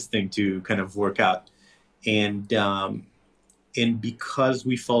hardest thing to kind of work out. And because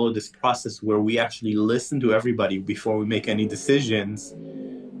we follow this process where we actually listen to everybody before we make any decisions,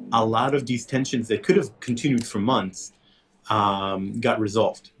 a lot of these tensions that could have continued for months got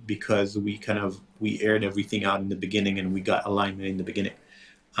resolved because we aired everything out in the beginning and we got alignment in the beginning.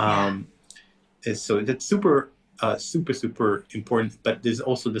 And so that's super important. But there's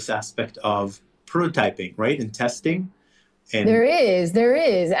also this aspect of prototyping, right? And testing. And there is.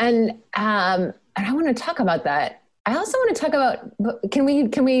 And I want to talk about that. I also want to talk about, can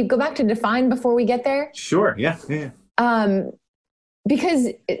we go back to define before we get there? Sure. Yeah. Because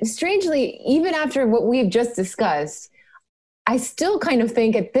strangely, even after what we've just discussed, I still kind of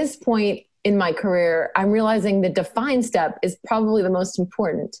think at this point, in my career, I'm realizing the define step is probably the most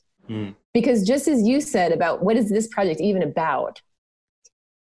important. Because just as you said about what is this project even about,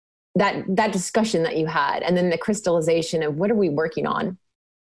 that discussion that you had, and then the crystallization of what are we working on,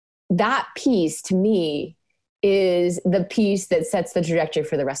 that piece to me is the piece that sets the trajectory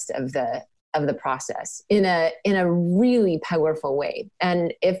for the rest of the process in a really powerful way.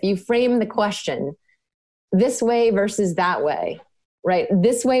 And if you frame the question this way versus that way, right?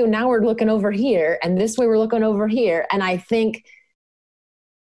 This way, now we're looking over here, and this way we're looking over here. And I think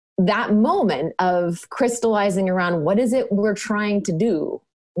that moment of crystallizing around what is it we're trying to do?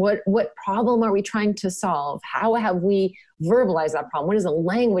 What problem are we trying to solve? How have we verbalized that problem? What is the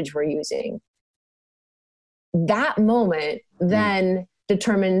language we're using? That moment then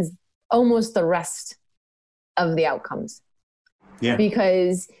determines almost the rest of the outcomes. Yeah.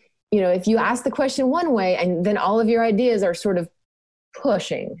 Because, if you ask the question one way and then all of your ideas are sort of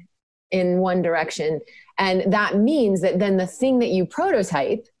pushing in one direction, and that means that then the thing that you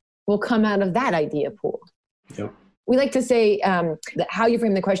prototype will come out of that idea pool. Yep. We like to say that how you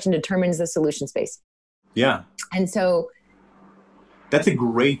frame the question determines the solution space. Yeah. And so that's a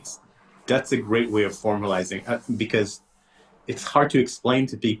great way of formalizing, because it's hard to explain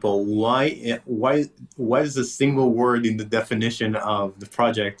to people why does a single word in the definition of the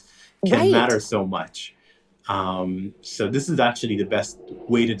project can matter so much. So this is actually the best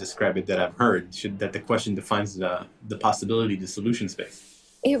way to describe it that I've heard, that the question defines the possibility, the solution space.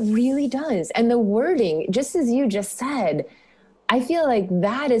 It really does. And the wording, just as you just said, I feel like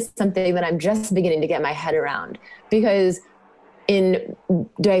that is something that I'm just beginning to get my head around, because in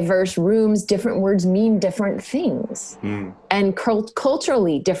diverse rooms, different words mean different things. And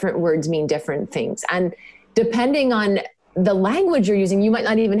culturally, different words mean different things. And depending on the language you're using, you might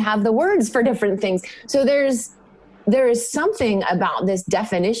not even have the words for different things. So there is something about this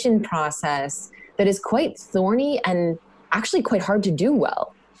definition process that is quite thorny and actually quite hard to do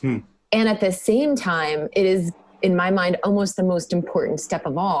well. And at the same time, it is, in my mind, almost the most important step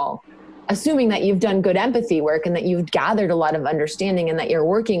of all, assuming that you've done good empathy work and that you've gathered a lot of understanding and that you're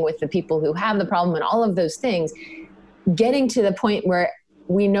working with the people who have the problem and all of those things, getting to the point where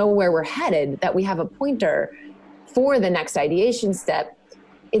we know where we're headed, that we have a pointer for the next ideation step.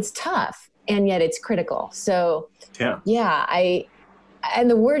 It's tough, and yet it's critical. So and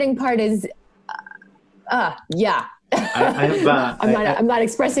the wording part is, I'm not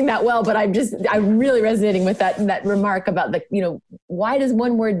expressing that well, but I'm really resonating with that remark about why does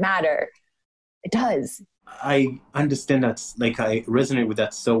one word matter? It does. I understand that. I resonate with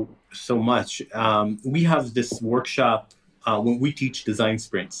that so much. We have this workshop when we teach design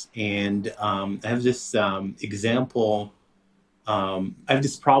sprints, and I have this example. I have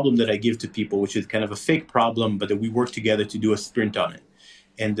this problem that I give to people, which is kind of a fake problem, but that we work together to do a sprint on it.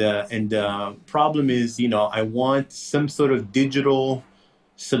 And the problem is, I want some sort of digital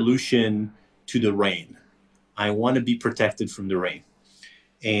solution to the rain. I want to be protected from the rain.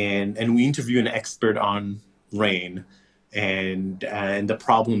 And we interview an expert on rain and the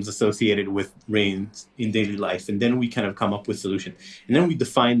problems associated with rain in daily life. And then we kind of come up with solution. And then we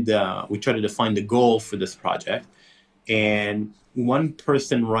try to define the goal for this project. And one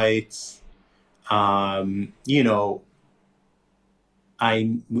person writes, we need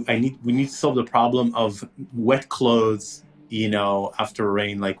to solve the problem of wet clothes, after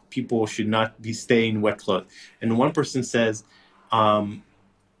rain. Like, people should not be staying in wet clothes. And one person says,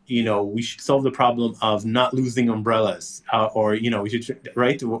 we should solve the problem of not losing umbrellas, we should,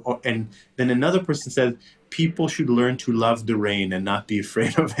 right? And then another person says, people should learn to love the rain and not be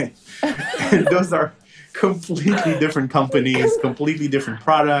afraid of it. And those are completely different companies, completely different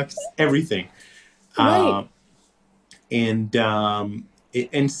products, everything. Right. And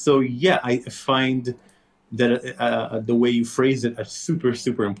so, I find that the way you phrase it is super,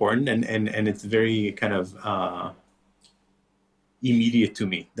 super important. And it's very kind of immediate to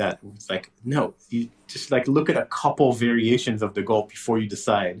me, that it's like, no, you just look at a couple variations of the goal before you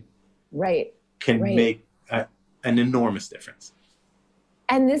decide. Right. Can make an enormous difference.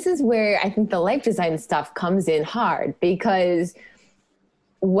 And this is where I think the life design stuff comes in hard, because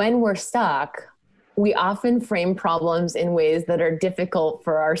when we're stuck, we often frame problems in ways that are difficult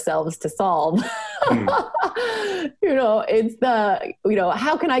for ourselves to solve. It's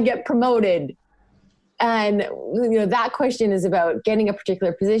how can I get promoted? And, that question is about getting a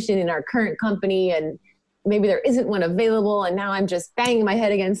particular position in our current company, and maybe there isn't one available. And now I'm just banging my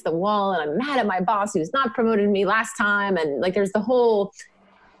head against the wall, and I'm mad at my boss who's not promoted me last time. And there's the whole,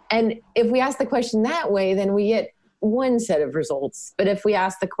 and if we ask the question that way, then we get one set of results. But if we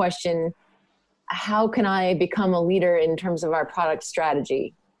ask the question, how can I become a leader in terms of our product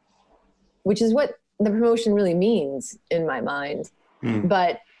strategy? which is what the promotion really means in my mind.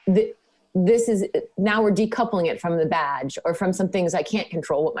 But this is, now we're decoupling it from the badge or from some things I can't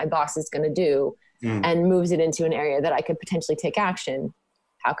control what my boss is going to do, and moves it into an area that I could potentially take action.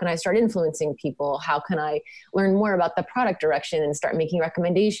 How can I start influencing people? How can I learn more about the product direction and start making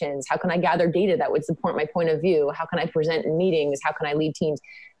recommendations? How can I gather data that would support my point of view? How can I present in meetings? How can I lead teams?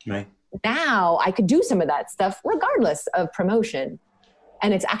 Right. Now I could do some of that stuff regardless of promotion,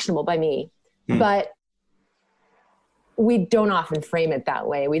 and it's actionable by me. But we don't often frame it that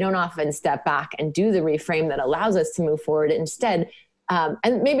way. We don't often step back and do the reframe that allows us to move forward. Instead,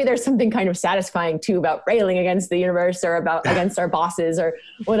 and maybe there's something kind of satisfying too about railing against the universe or about against our bosses or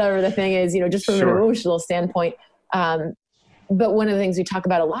whatever the thing is, just from an emotional standpoint. But one of the things we talk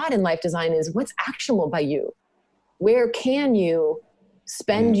about a lot in life design is what's actionable by you. Where can you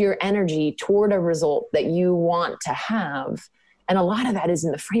spend your energy toward a result that you want to have? And a lot of that is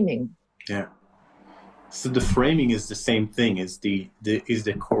in the framing. Yeah. So the framing is the same thing, is the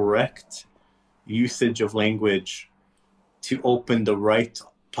correct usage of language to open the right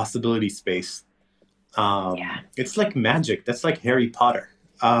possibility space. It's like magic. That's like Harry Potter.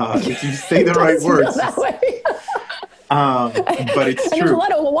 If you say the right words. That way. But it's true. There's a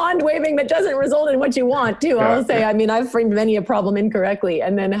lot of wand waving that doesn't result in what you want too. I'll say, I mean, I've framed many a problem incorrectly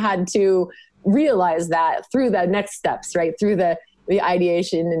and then had to realize that through the next steps, right? Through the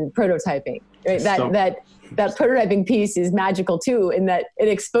ideation and prototyping, right? That prototyping piece is magical too, in that it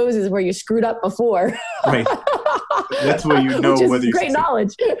exposes where you screwed up before. Right. That's where you know whether you great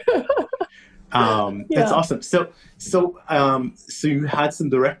knowledge. That's awesome. So you had some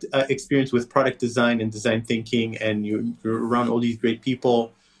direct experience with product design and design thinking, and you're around all these great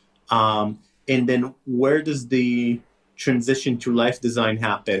people. And then where does the transition to life design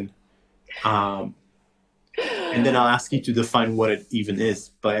happen? And then I'll ask you to define what it even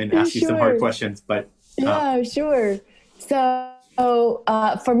is, and ask you some hard questions. But sure. So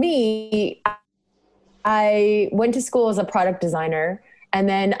for me, I went to school as a product designer, and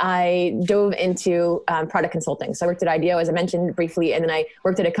then I dove into product consulting. So I worked at IDEO, as I mentioned briefly, and then I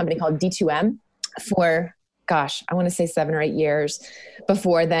worked at a company called D2M for, I want to say 7 or 8 years,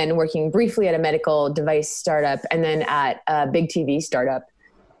 before then working briefly at a medical device startup, and then at a big TV startup.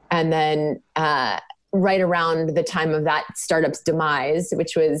 And then right around the time of that startup's demise,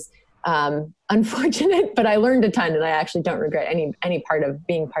 which was unfortunate, but I learned a ton, and I actually don't regret any part of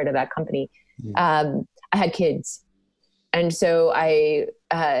being part of that company. I had kids. And so I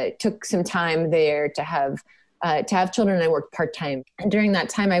took some time there to have children, and I worked part-time. And during that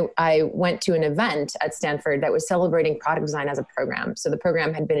time, I went to an event at Stanford that was celebrating product design as a program. So the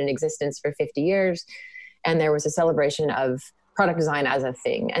program had been in existence for 50 years, and there was a celebration of product design as a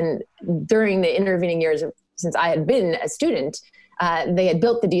thing. And during the intervening years, since I had been a student, they had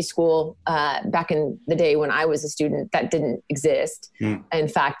built the D School back in the day when I was a student. That didn't exist. In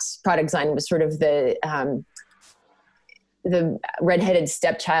fact, product design was sort of the redheaded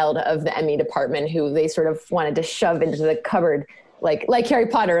stepchild of the ME department, who they sort of wanted to shove into the cupboard, like Harry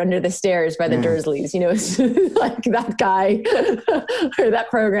Potter under the stairs by the Dursleys, like that guy or that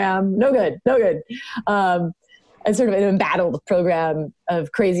program. No good. And sort of an embattled program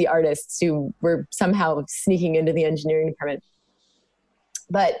of crazy artists who were somehow sneaking into the engineering department.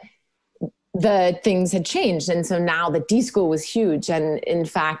 But the things had changed. And so now the D School was huge. And in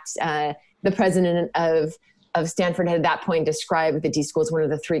fact, the president of Stanford had at that point described the D School as one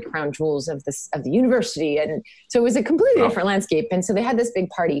of the 3 crown jewels of the university. And so it was a completely different landscape. And so they had this big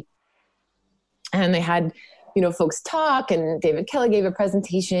party, and they had, folks talk, and David Kelly gave a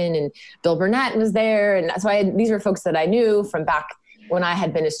presentation, and Bill Burnett was there. And so these were folks that I knew from back when I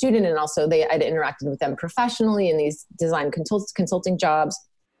had been a student, and also I'd interacted with them professionally in these design consulting jobs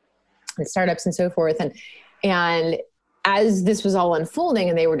and startups and so forth. And as this was all unfolding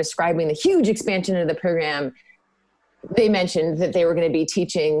and they were describing the huge expansion of the program, they mentioned that they were going to be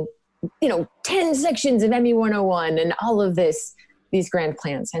teaching, 10 sections of ME 101 and all of these grand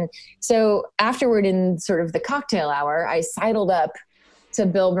plans. And so afterward, in sort of the cocktail hour, I sidled up to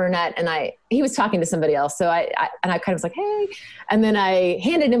Bill Burnett, and he was talking to somebody else. So I kind of was like, hey, and then I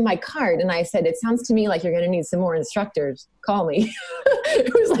handed him my card, and I said, it sounds to me like you're going to need some more instructors. Call me.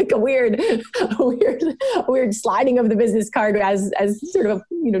 It was like a weird sliding of the business card as sort of,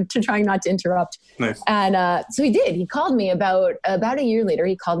 to trying not to interrupt. Nice. And so he did. He called me about a year later.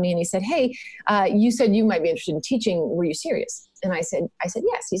 He called me and he said, hey, you said you might be interested in teaching. Were you serious? And I said,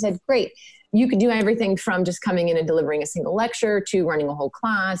 yes. He said, great. You could do everything from just coming in and delivering a single lecture to running a whole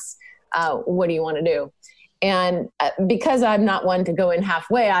class. What do you want to do? And because I'm not one to go in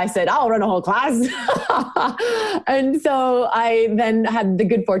halfway, I said, I'll run a whole class. And so I then had the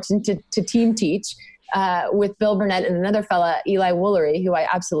good fortune to team teach with Bill Burnett and another fella, Eli Woolery, who I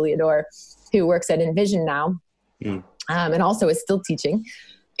absolutely adore, who works at Envision now, and also is still teaching.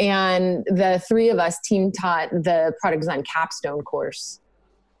 And the three of us team taught the product design capstone course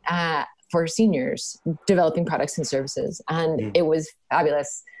for seniors developing products and services. And it was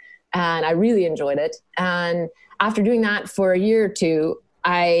fabulous. And I really enjoyed it. And after doing that for a year or two,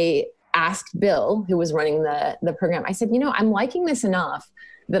 I asked Bill, who was running the program, I said, I'm liking this enough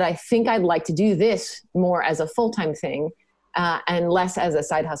that I think I'd like to do this more as a full-time thing and less as a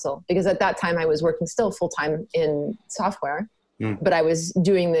side hustle. Because at that time I was working still full-time in software, but I was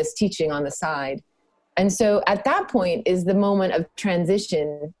doing this teaching on the side. And so at that point is the moment of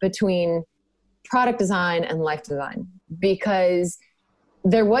transition between product design and life design, because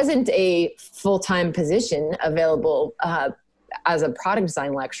there wasn't a full-time position available as a product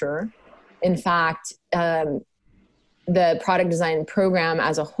design lecturer. In fact, the product design program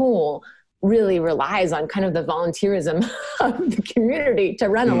as a whole really relies on kind of the volunteerism of the community to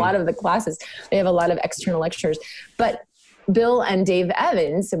run a lot of the classes. They have a lot of external lecturers. But Bill and Dave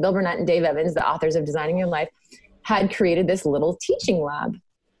Evans, so Bill Burnett and Dave Evans, the authors of Designing Your Life, had created this little teaching lab.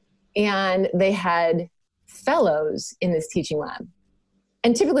 And they had fellows in this teaching lab.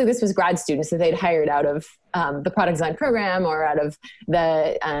 And typically this was grad students that they'd hired out of the product design program or out of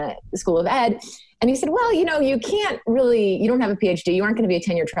the School of Ed. And he said, well, you don't have a PhD. You aren't going to be a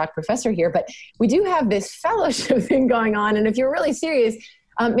tenure track professor here, but we do have this fellowship thing going on. And if you're really serious,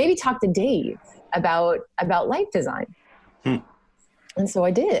 maybe talk to Dave about life design. And so I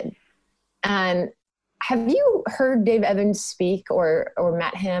did. And have you heard Dave Evans speak or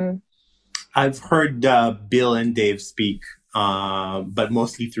met him? I've heard Bill and Dave speak. But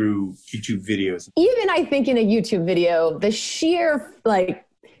mostly through YouTube videos. Even I think in a YouTube video, the sheer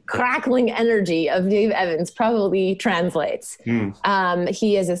crackling energy of Dave Evans probably translates.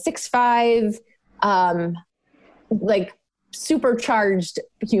 He is a 6'5", supercharged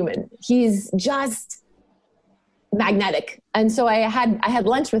human. He's just magnetic. And so I had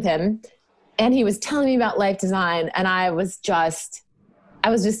lunch with him, and he was telling me about life design, and I was just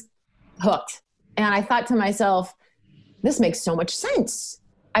hooked. And I thought to myself, this makes so much sense.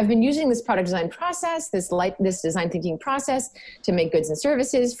 I've been using this product design process, this design thinking process to make goods and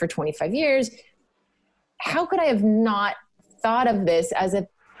services for 25 years. How could I have not thought of this as a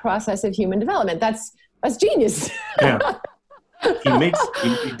process of human development? That's genius. Yeah.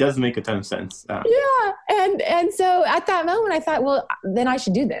 It does make a ton of sense. Yeah. And so at that moment I thought, well, then I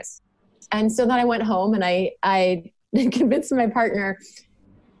should do this. And so then I went home and I convinced my partner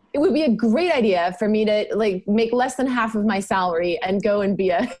it would be a great idea for me to make less than half of my salary and go and be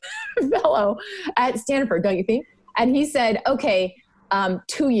a fellow at Stanford, don't you think? And he said, okay,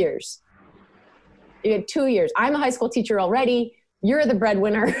 2 years. You had 2 years. I'm a high school teacher already. You're the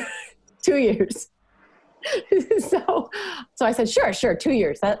breadwinner. 2 years. So I said, sure, 2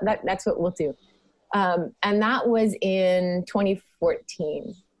 years. That's what we'll do. And that was in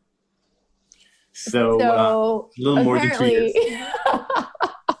 2014. So a little more than 2 years.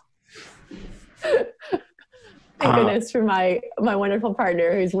 Thank goodness for my wonderful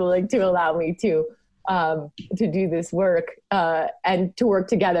partner who's willing to allow me to do this work and to work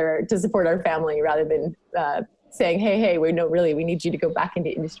together to support our family rather than saying, hey, we need you to go back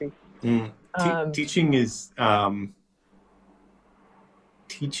into industry. Teaching is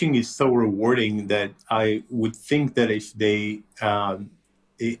so rewarding that I would think that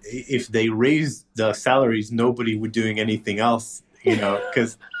if they raised the salaries, nobody would doing anything else,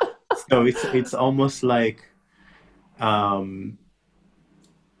 because so it's almost like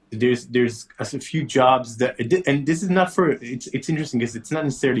there's a few jobs that, and this is not for, it's interesting because it's not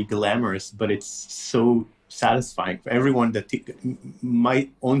necessarily glamorous, but it's so satisfying for everyone that my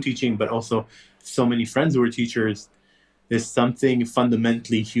own teaching, but also so many friends who are teachers. There's something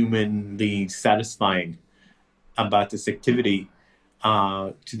fundamentally humanly satisfying about this activity,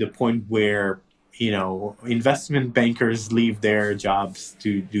 to the point where investment bankers leave their jobs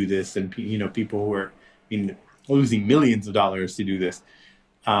to do this, and people who are losing millions of dollars to do this.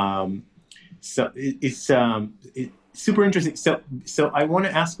 So it's super interesting. So I want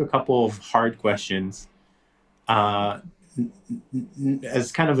to ask a couple of hard questions, as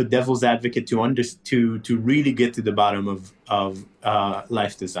kind of a devil's advocate to really get to the bottom of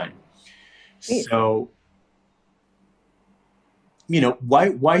life design. So,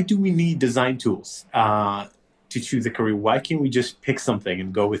 why do we need design tools to choose a career? Why can't we just pick something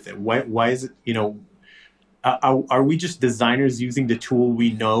and go with it? Why is it, are we just designers using the tool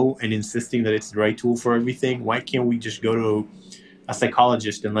we know and insisting that it's the right tool for everything? Why can't we just go to a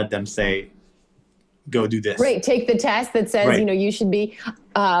psychologist and let them say, go do this? Right. Take the test that says, Right. you should be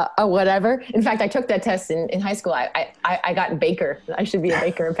a whatever. In fact, I took that test in high school. I got baker. I should be a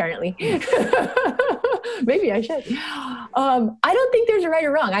baker, apparently. Maybe I should. I don't think there's a right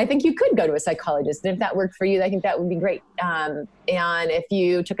or wrong. I think you could go to a psychologist. And if that worked for you, I think that would be great. And if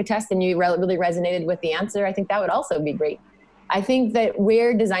you took a test and you really resonated with the answer, I think that would also be great. I think that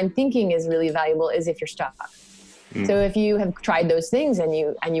where design thinking is really valuable is if you're stuck. So if you have tried those things and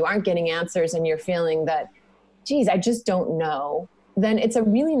you aren't getting answers and you're feeling that, geez, I just don't know, then it's a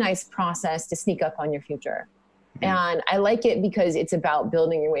really nice process to sneak up on your future. And I like it because it's about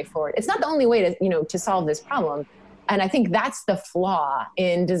building your way forward. It's not the only way to solve this problem. And I think that's the flaw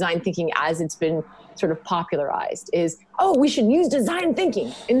in design thinking as it's been sort of popularized is, oh, we should use design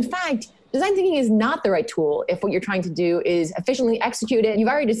thinking. In fact, design thinking is not the right tool if what you're trying to do is efficiently execute it. You've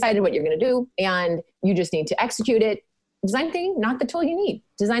already decided what you're going to do and you just need to execute it. Design thinking, not the tool you need.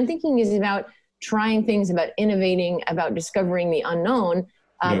 Design thinking is about trying things, about innovating, about discovering the unknown,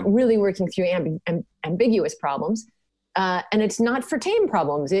 really working through ambiguous problems. And it's not for tame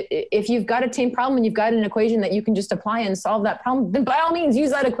problems. If you've got a tame problem and you've got an equation that you can just apply and solve that problem, then by all means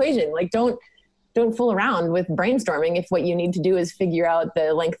use that equation. Like don't fool around with brainstorming if what you need to do is figure out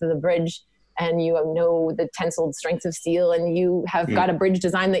the length of the bridge and you know the tensile strengths of steel and you have got a bridge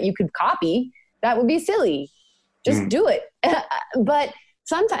design that you could copy. That would be silly. Just do it. But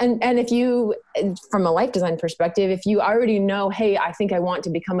sometimes, and if you, from a life design perspective, if you already know, hey, I think I want to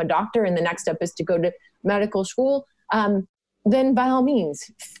become a doctor and the next step is to go to medical school, then by all means,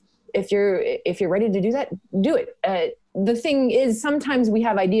 if you're ready to do that, do it. The thing is, sometimes we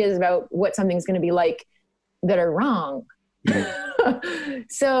have ideas about what something's going to be like that are wrong.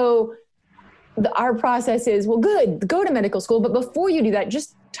 So our process is, well, good, go to medical school. But before you do that,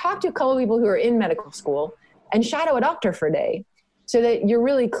 just talk to a couple of people who are in medical school and shadow a doctor for a day so that you're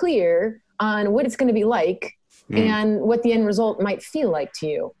really clear on what it's going to be like and what the end result might feel like to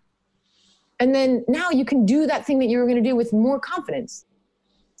you. And then now you can do that thing that you were going to do with more confidence.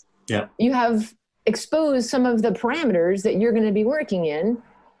 Yeah. You have exposed some of the parameters that you're going to be working in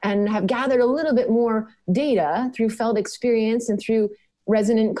and have gathered a little bit more data through felt experience and through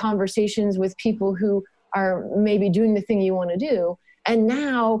resonant conversations with people who are maybe doing the thing you want to do. And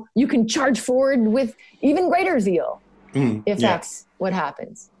now you can charge forward with even greater zeal if that's what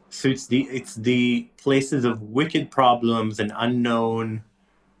happens. So it's the places of wicked problems and unknown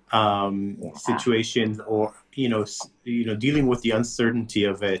situations, or dealing with the uncertainty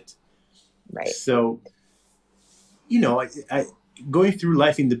of it. Right. So, I going through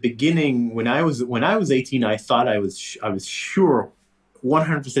life in the beginning when I was 18, I thought I was sure,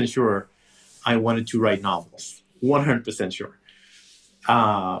 100% sure, I wanted to write novels, 100% sure.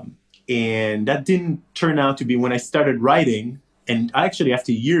 And that didn't turn out to be when I started writing. And actually,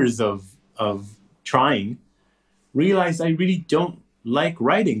 after years of trying, realized I really don't like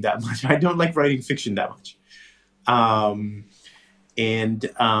writing that much. I don't like writing fiction that much. And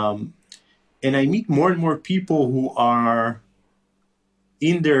I meet more and more people who are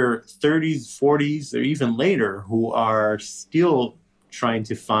in their 30s, 40s, or even later, who are still trying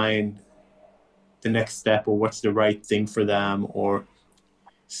to find the next step or what's the right thing for them. Or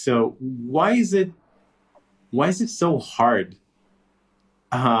so why is it so hard?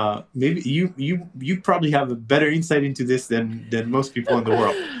 Maybe you probably have a better insight into this than most people in the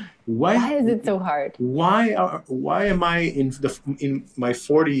world. Why is it so hard? Why am I in my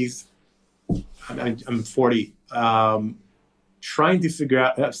 40s? I'm 40. Trying to figure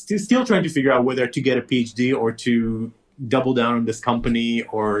out, still trying to figure out whether to get a PhD or to double down on this company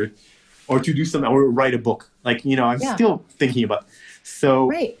or to do something or write a book. I'm still thinking about.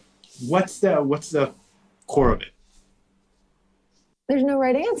 So what's the core of it? There's no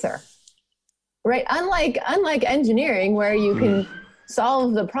right answer, right? Unlike engineering, where you can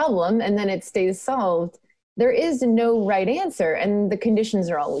solve the problem and then it stays solved, there is no right answer, and the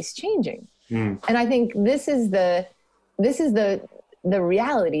conditions are always changing. And I think this is the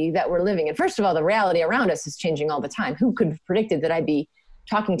reality that we're living in. First of all, the reality around us is changing all the time. Who could have predicted that I'd be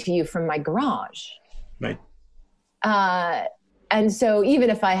talking to you from my garage? Right. And so even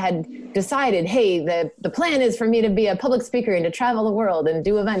if I had decided, hey, the plan is for me to be a public speaker and to travel the world and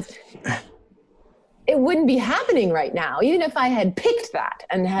do events, it wouldn't be happening right now. Even if I had picked that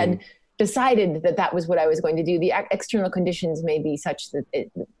and had decided that was what I was going to do, the external conditions may be such that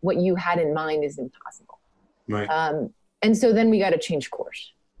what you had in mind is impossible. Right. And so then we got to change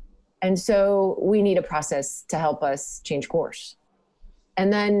course. And so we need a process to help us change course.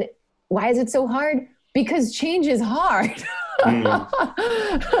 And then why is it so hard? because change is hard. Mm.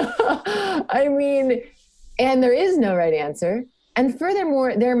 I mean, and there is no right answer. And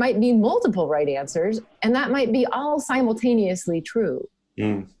furthermore, there might be multiple right answers, and that might be all simultaneously true.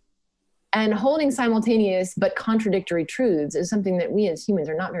 Mm. And holding simultaneous but contradictory truths is something that we as humans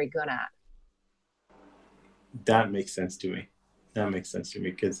are not very good at. That makes sense to me.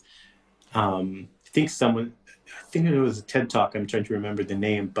 Because I think it was a TED Talk, I'm trying to remember the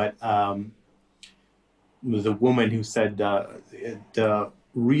name, but it was a woman who said the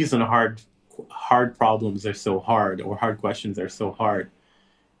reason hard problems are so hard, or hard questions are so hard,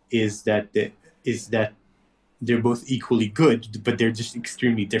 is that they're both equally good, but they're just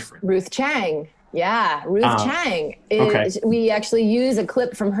extremely different. Ruth Chang. Yeah, Ruth Chang. We actually use a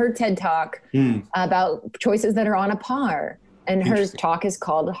clip from her TED Talk about choices that are on a par. And her talk is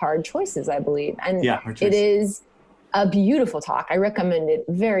called Hard Choices, I believe. And it is a beautiful talk. I recommend it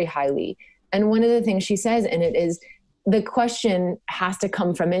very highly. And one of the things she says in it is, the question has to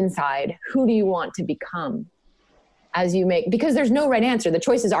come from inside. Who do you want to become as you make, because there's no right answer. The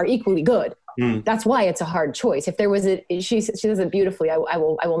choices are equally good. That's why it's a hard choice. If there was she says it beautifully, I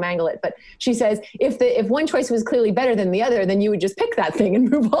will mangle it. But she says, if one choice was clearly better than the other, then you would just pick that thing and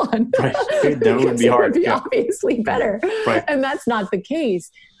move on. Right. That would be hard. It would be obviously better. Right. And that's not the case.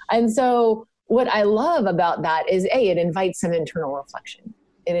 And so what I love about that is, it invites some internal reflection.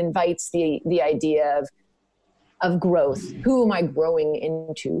 It invites the idea of growth. Who am I growing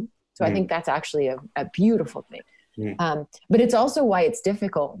into? So I think that's actually a beautiful thing. But it's also why it's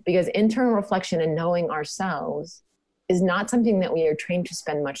difficult, because internal reflection and knowing ourselves is not something that we are trained to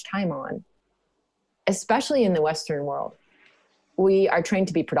spend much time on, especially in the Western world. We are trained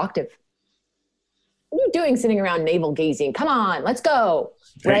to be productive. What are you doing sitting around navel gazing? Come on, let's go,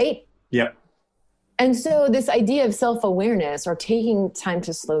 right? Yep. And so this idea of self-awareness, or taking time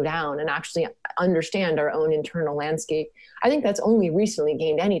to slow down and actually understand our own internal landscape, I think that's only recently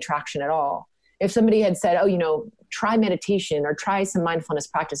gained any traction at all. If somebody had said, try meditation or try some mindfulness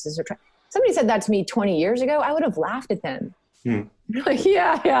practices, somebody said that to me 20 years ago, I would have laughed at them. Like,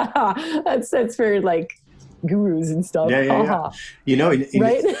 that's for like gurus and stuff. Yeah.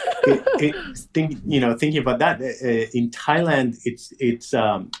 Right? Thinking about that, in Thailand,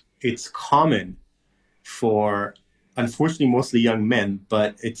 it's common for, unfortunately, mostly young men,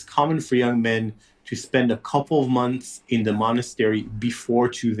 but it's common for young men to spend a couple of months in the monastery before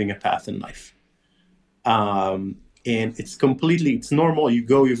choosing a path in life. And it's normal. You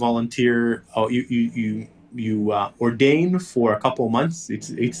go, you volunteer, you ordain for a couple of months.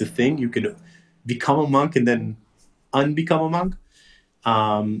 It's a thing. You could become a monk and then unbecome a monk.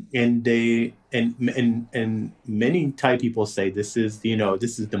 And many Thai people say this is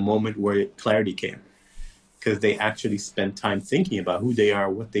the moment where clarity came, because they actually spend time thinking about who they are,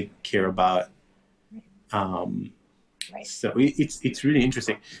 what they care about. So it's really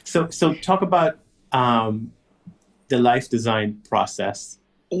interesting. So talk about the life design process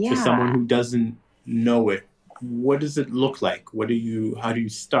for someone who doesn't know it. What does it look like? How do you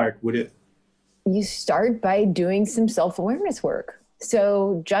start with it? You start by doing some self-awareness work.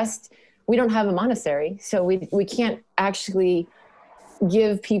 So we don't have a monastery, so we can't actually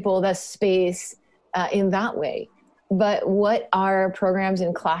give people the space in that way. But what our programs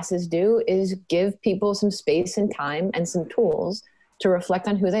and classes do is give people some space and time and some tools to reflect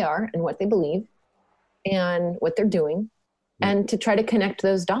on who they are and what they believe and what they're doing, and to try to connect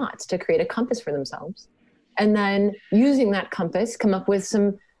those dots to create a compass for themselves. And then using that compass, come up with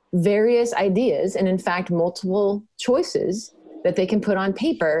some various ideas, and in fact, multiple choices that they can put on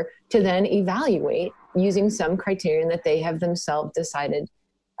paper to then evaluate using some criterion that they have themselves decided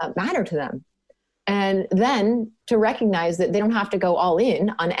matter to them. And then to recognize that they don't have to go all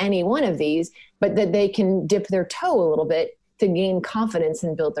in on any one of these, but that they can dip their toe a little bit to gain confidence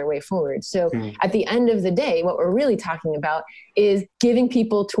and build their way forward. So at the end of the day, what we're really talking about is giving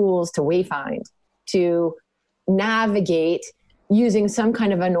people tools to wayfind, to navigate using some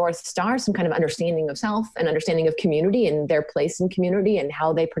kind of a North Star, some kind of understanding of self and understanding of community and their place in community and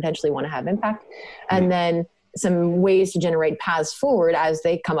how they potentially want to have impact. And then some ways to generate paths forward as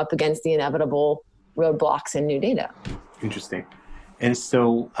they come up against the inevitable roadblocks and new data. Interesting. And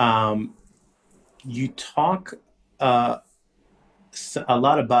so you talk a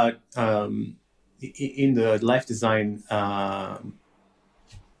lot about, in the life design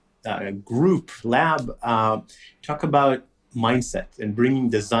group lab, talk about mindset and bringing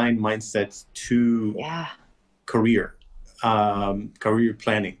design mindsets to career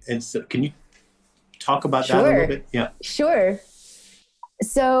planning. And so can you talk about that a little bit? Yeah. Sure.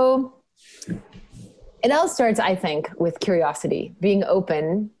 So it all starts, I think, with curiosity, being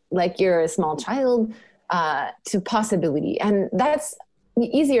open like you're a small child, to possibility. And that's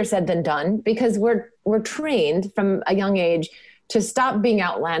easier said than done, because we're trained from a young age to stop being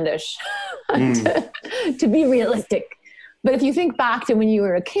outlandish, to be realistic. But if you think back to when you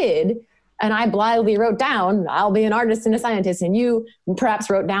were a kid, and I blithely wrote down, I'll be an artist and a scientist, and you perhaps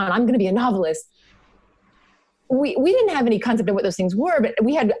wrote down, I'm going to be a novelist. We didn't have any concept of what those things were, but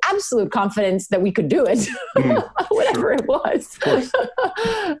we had absolute confidence that we could do it, whatever it was.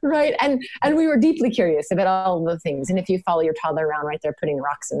 Right. And we were deeply curious about all the things. And if you follow your toddler around, right, they're putting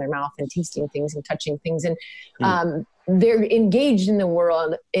rocks in their mouth and tasting things and touching things. And they're engaged in the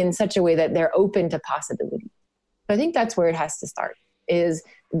world in such a way that they're open to possibility. So I think that's where it has to start, is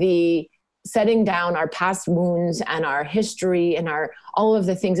the setting down our past wounds and our history and all of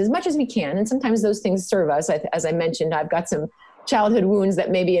the things as much as we can. And sometimes those things serve us. As I mentioned, I've got some childhood wounds that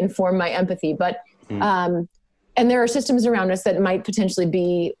maybe inform my empathy, but, and there are systems around us that might potentially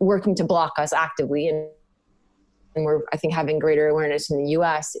be working to block us actively. And we're, I think, having greater awareness in the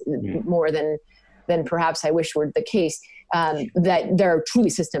US more than perhaps I wish were the case, that there are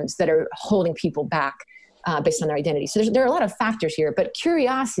truly systems that are holding people back based on their identity. So there are a lot of factors here, but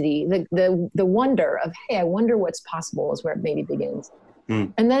curiosity, the wonder of, hey, I wonder what's possible, is where it maybe begins.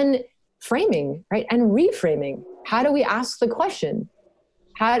 And then framing, right? And reframing. How do we ask the question?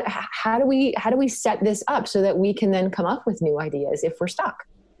 How do we set this up so that we can then come up with new ideas if we're stuck?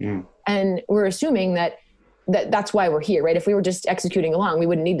 And we're assuming that's why we're here, right? If we were just executing along, we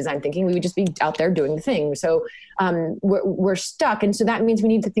wouldn't need design thinking. We would just be out there doing the thing. So we're stuck. And so that means we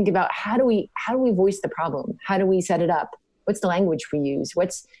need to think about how do we voice the problem? How do we set it up? What's the language we use?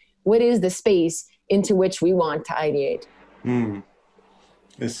 What is the space into which we want to ideate? And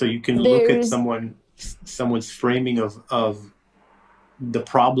so you can look at someone's framing of the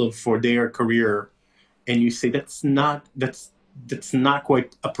problem for their career, and you say that's not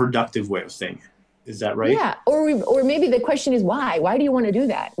quite a productive way of saying it. Is that right? Yeah. Or maybe the question is why? Why do you want to do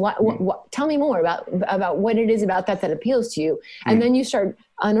that? What, tell me more about what it is about that appeals to you. And then you start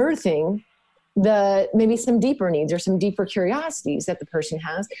unearthing maybe some deeper needs or some deeper curiosities that the person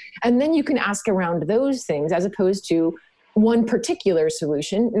has. And then you can ask around those things as opposed to one particular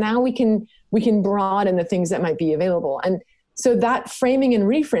solution. Now we can broaden the things that might be available. And so that framing and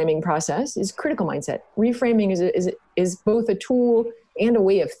reframing process is critical mindset. Reframing is both a tool and a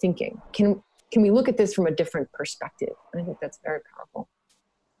way of thinking. Can we look at this from a different perspective? And I think that's very powerful.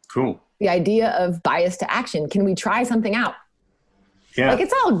 Cool. The idea of bias to action. Can we try something out? Yeah. Like,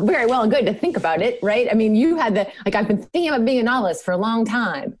 it's all very well and good to think about it, right? I mean, you had I've been thinking about being a novelist for a long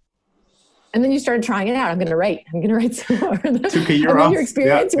time. And then you started trying it out. I'm going to write some more. Took a year off. Your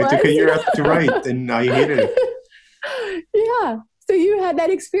experience was? It took a year off to write, and I hated it. Yeah. So you had that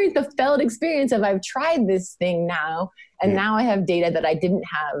experience, the felt experience of, I've tried this thing now, and now I have data that I didn't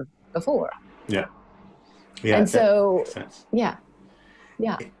have before. Yeah. And so, makes sense. Yeah.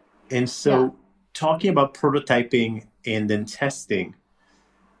 And so talking about prototyping and then testing.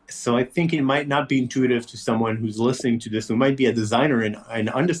 So I think it might not be intuitive to someone who's listening to this, who might be a designer and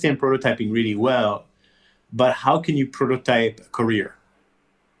understand prototyping really well, but how can you prototype a career?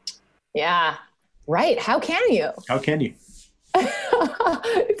 Yeah. Right. How can you?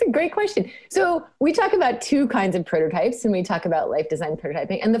 It's a great question. So we talk about two kinds of prototypes, and we talk about life design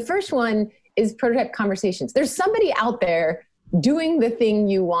prototyping. And the first one is prototype conversations. There's somebody out there doing the thing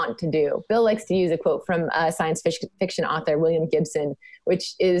you want to do. Bill likes to use a quote from science fiction author William Gibson,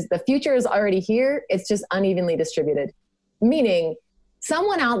 which is, the future is already here. It's just unevenly distributed. Meaning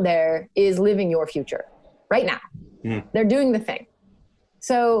someone out there is living your future right now. They're doing the thing.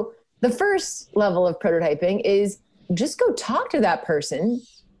 So the first level of prototyping is just go talk to that person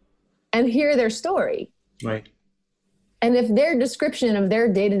and hear their story. Right. And if their description of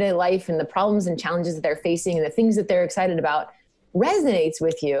their day-to-day life and the problems and challenges that they're facing and the things that they're excited about resonates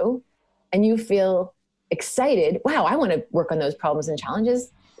with you, and you feel excited, wow, I want to work on those problems and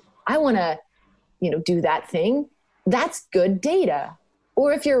challenges. I want to, do that thing. That's good data.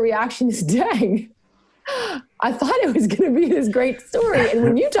 Or if your reaction is, dang, I thought it was going to be this great story, and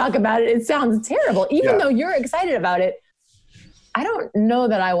when you talk about it, it sounds terrible. Even though you're excited about it, I don't know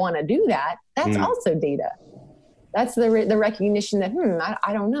that I want to do that. That's also data. That's the recognition that,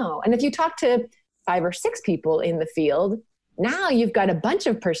 I don't know. And if you talk to 5 or 6 people in the field, now you've got a bunch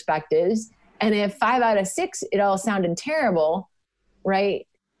of perspectives. And if 5 out of 6, it all sounded terrible, right?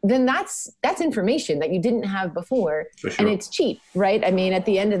 Then that's information that you didn't have before. For sure. And it's cheap, right? I mean, at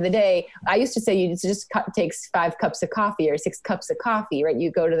the end of the day, I used to say you just takes 5 cups of coffee or 6 cups of coffee, right? You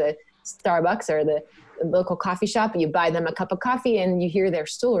go to the Starbucks or the local coffee shop, and you buy them a cup of coffee and you hear their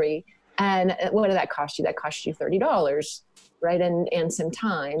story. And what did that cost you? That cost you $30. right? And some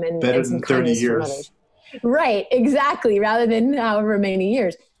time Better and some than 30 kindness from years. others. Right, exactly, rather than however many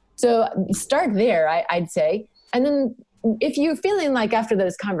years. So start there, I'd say. And then if you're feeling like after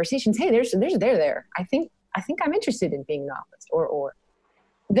those conversations, hey, there's there. I think I'm interested in being a novelist, or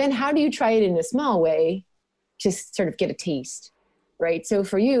then how do you try it in a small way to sort of get a taste, right? So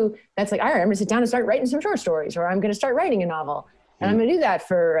for you, that's like, all right, I'm gonna sit down and start writing some short stories, or I'm gonna start writing a novel. And I'm gonna do that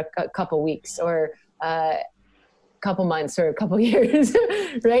for a couple weeks, or couple months, or a couple years,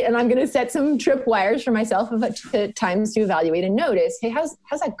 right? And I'm going to set some tripwires for myself of times to evaluate and notice, hey, how's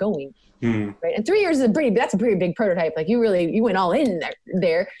that going? Right? And 3 years is that's a pretty big prototype. Like you went all in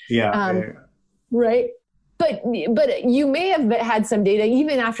there. Yeah. Right. But you may have had some data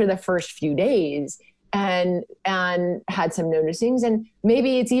even after the first few days and had some noticings. And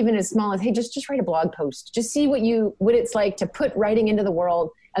maybe it's even as small as, hey, just write a blog post, just see what it's like to put writing into the world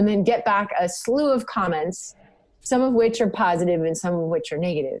and then get back a slew of comments, some of which are positive and some of which are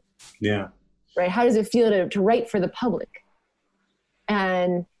negative. Yeah. Right. How does it feel to write for the public?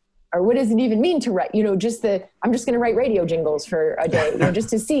 Or what does it even mean to write? I'm just going to write radio jingles for a day, just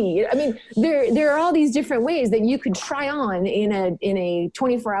to see. I mean, there are all these different ways that you could try on in a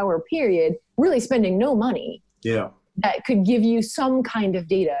 24-hour period, really spending no money. Yeah. That could give you some kind of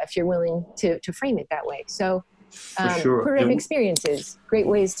data if you're willing to frame it that way. So, for sure. Prototype experiences, great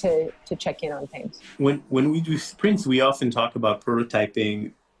ways to check in on things. When we do sprints, we often talk about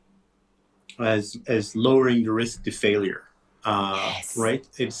prototyping as lowering the risk to failure. Yes. Right?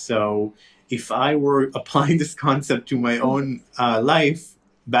 It's so if I were applying this concept to my own life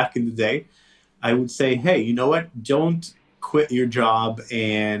back in the day, I would say, hey, you know what? Don't quit your job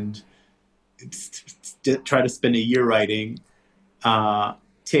and try to spend a year writing.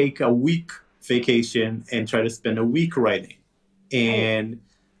 Take a week vacation and try to spend a week writing,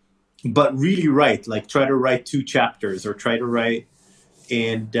 but really write, like try to write 2 chapters or try to write.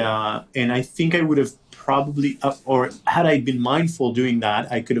 And I think I would have probably, or had I been mindful doing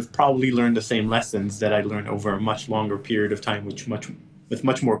that, I could have probably learned the same lessons that I learned over a much longer period of time, with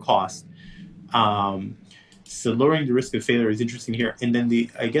much more cost. So lowering the risk of failure is interesting here. And then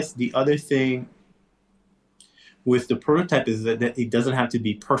I guess the other thing with the prototype is that it doesn't have to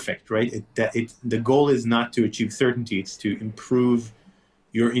be perfect, right? The goal is not to achieve certainty; it's to improve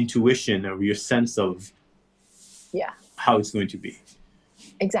your intuition or your sense of how it's going to be.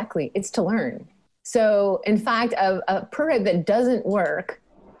 Exactly, it's to learn. So, in fact, a prototype that doesn't work,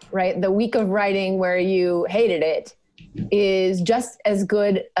 right? The week of writing where you hated it is just as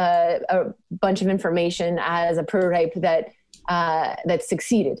good a bunch of information as a prototype that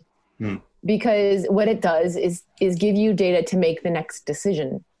succeeded. Because what it does is give you data to make the next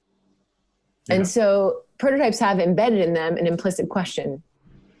decision. Yeah. And so prototypes have embedded in them an implicit question.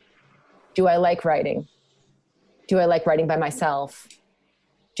 Do I like writing? Do I like writing by myself?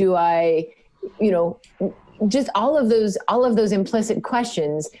 Do I, just all of those implicit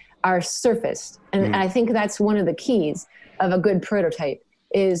questions are surfaced. And I think that's one of the keys of a good prototype,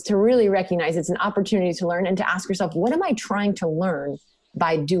 is to really recognize it's an opportunity to learn and to ask yourself, what am I trying to learn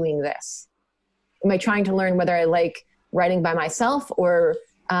by doing this? Am I trying to learn whether I like writing by myself or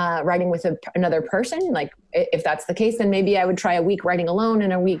writing with another person? Like, if that's the case, then maybe I would try a week writing alone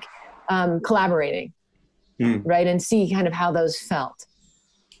and a week collaborating, right? And see kind of how those felt.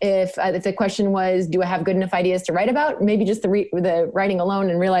 If the question was, do I have good enough ideas to write about? Maybe just the writing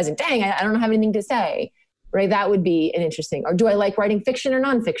alone and realizing, dang, I don't have anything to say, right? That would be an interesting. Or do I like writing fiction or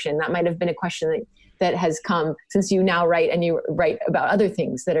nonfiction? That might have been a question that has come since you now write, and you write about other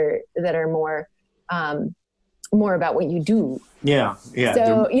things that are more about what you do. Yeah.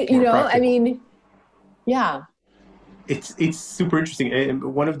 So I mean, yeah. It's super interesting. And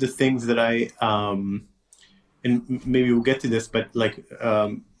one of the things that and maybe we'll get to this, but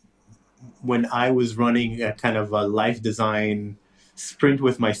when I was running a kind of a life design sprint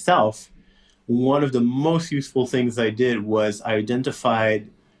with myself, one of the most useful things I did was I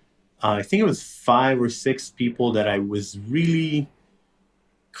identified, I think it was 5 or 6 people that I was really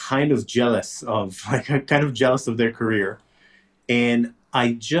kind of jealous of, their career. And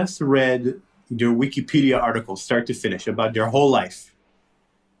I just read their Wikipedia articles, start to finish, about their whole life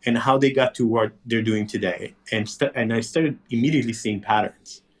and how they got to what they're doing today. And I started immediately seeing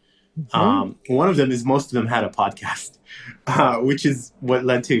patterns. One of them is most of them had a podcast, which is what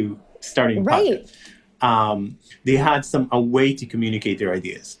led to starting a podcast. They had a way to communicate their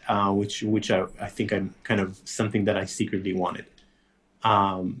ideas, which I think I'm kind of something that I secretly wanted.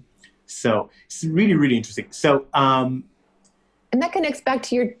 So it's really, really interesting. So, and that connects back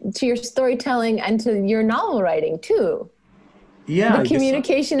to your storytelling and to your novel writing too. Yeah. The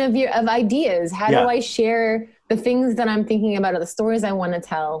communication of ideas. How do I share the things that I'm thinking about are the stories I want to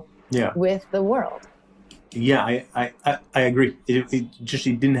tell with the world. Yeah, I agree. It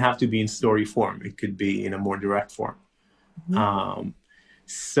didn't have to be in story form. It could be in a more direct form. Mm-hmm.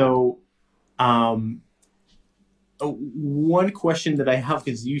 One question that I have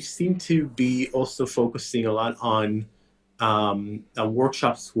is you seem to be also focusing a lot on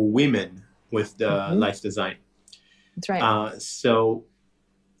workshops for women with the life design. That's right. So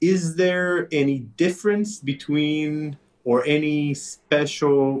is there any difference between or any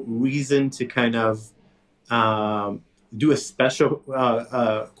special reason to kind of do a special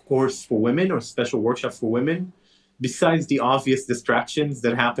course for women or special workshop for women besides the obvious distractions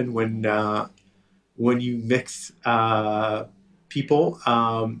that happen when you mix people?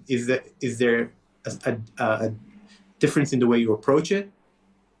 Is there a difference in the way you approach it?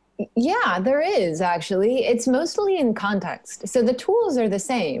 Yeah, there is actually. It's mostly in context. So the tools are the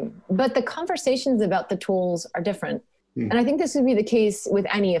same, but the conversations about the tools are different. And I think this would be the case with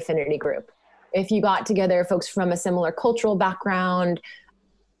any affinity group. If you got together folks from a similar cultural background,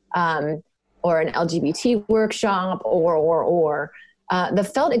 or an LGBT workshop, or the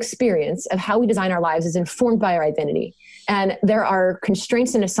felt experience of how we design our lives is informed by our identity. And there are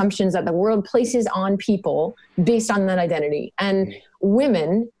constraints and assumptions that the world places on people based on that identity. And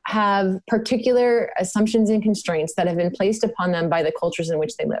women have particular assumptions and constraints that have been placed upon them by the cultures in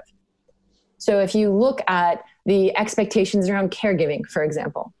which they live. So if you look at the expectations around caregiving, for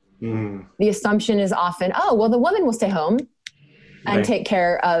example, the assumption is often, oh, well, the woman will stay home and take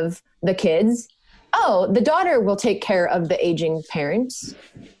care of the kids. Oh, the daughter will take care of the aging parents.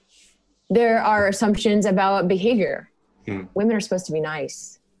 There are assumptions about behavior. Women are supposed to be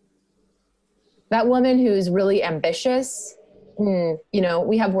nice. That woman who's really ambitious,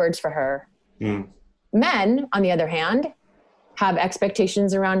 we have words for her. Men, on the other hand, have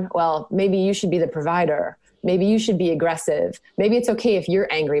expectations around, well, maybe you should be the provider. Maybe you should be aggressive. Maybe it's okay if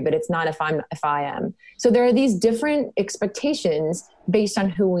you're angry, but it's not if I am. So there are these different expectations based on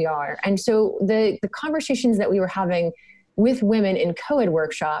who we are. And so the conversations that we were having with women in co-ed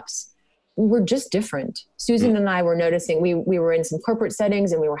workshops were just different. Susan and I were noticing we were in some corporate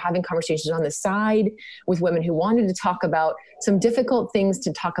settings and we were having conversations on the side with women who wanted to talk about some difficult things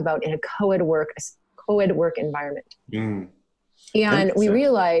to talk about in a co-ed work environment. And we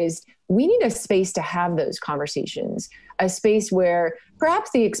realized we need a space to have those conversations, a space where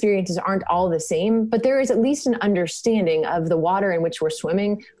perhaps the experiences aren't all the same, but there is at least an understanding of the water in which we're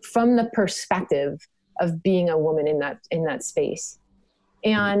swimming from the perspective of being a woman in that space.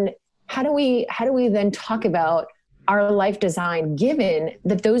 And how do we then talk about our life design given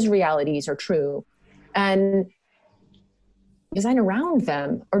that those realities are true, and design around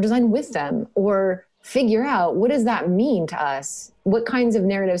them or design with them, or figure out what does that mean to us? What kinds of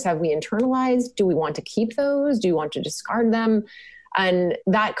narratives have we internalized? Do we want to keep those? Do we want to discard them? And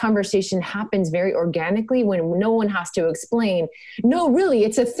that conversation happens very organically when no one has to explain, no, really,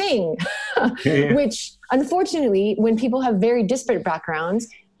 it's a thing. Which, unfortunately, when people have very disparate backgrounds,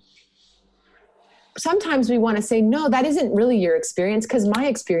 sometimes we want to say, no, that isn't really your experience because my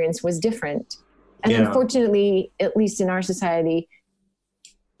experience was different. And unfortunately, at least in our society,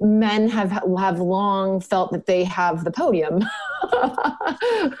 men have long felt that they have the podium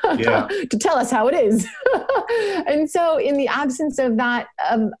to tell us how it is. And so in the absence of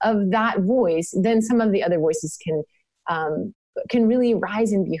that voice, then some of the other voices can really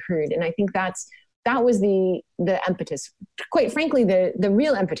rise and be heard. And I think that was the impetus. Quite frankly, the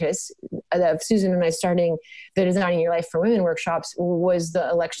real impetus of Susan and I starting the Designing Your Life for Women workshops was the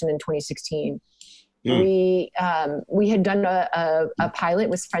election in 2016. We had done a pilot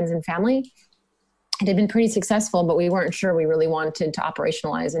with friends and family. It had been pretty successful, but we weren't sure we really wanted to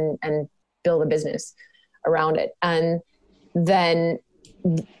operationalize and build a business around it. And then,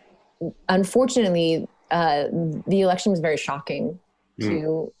 unfortunately, the election was very shocking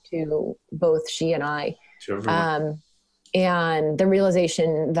to both she and I. And the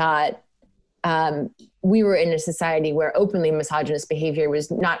realization that we were in a society where openly misogynist behavior was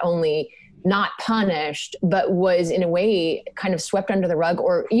not only not punished, but was in a way kind of swept under the rug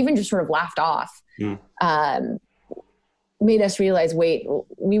or even just sort of laughed off, made us realize, wait,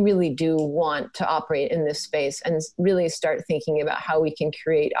 we really do want to operate in this space and really start thinking about how we can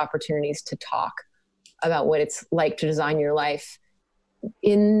create opportunities to talk about what it's like to design your life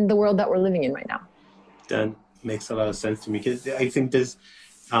in the world that we're living in right now. That makes a lot of sense to me, because I think there's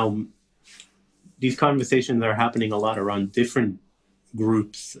these conversations are happening a lot around different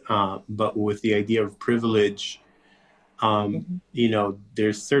groups, but with the idea of privilege,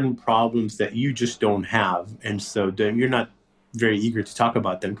 there's certain problems that you just don't have. And so you're not very eager to talk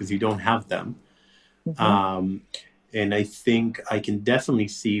about them because you don't have them. And I think I can definitely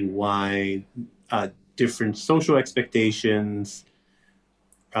see why different social expectations,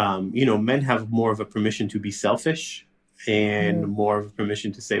 men have more of a permission to be selfish and more of a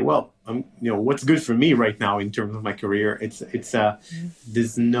permission to say, well, what's good for me right now in terms of my career.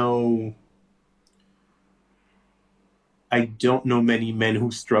 There's no, I don't know many men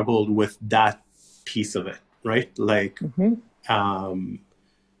who struggled with that piece of it, right? Like,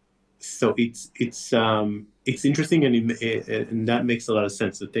 so it's interesting, and that makes a lot of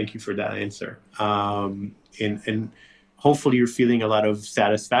sense. So thank you for that answer. And hopefully you're feeling a lot of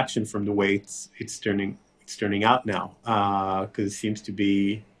satisfaction from the way it's turning out now, because it seems to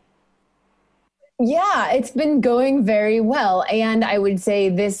be. Yeah, it's been going very well. And I would say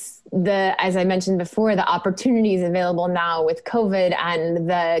as I mentioned before, the opportunities available now with COVID and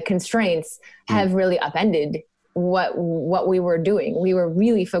the constraints have really upended what we were doing. We were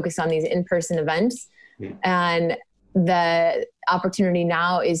really focused on these in-person events, and the opportunity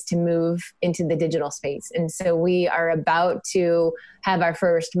now is to move into the digital space. And so we are about to have our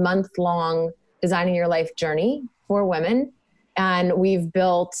first month-long Designing Your Life journey for women. And we've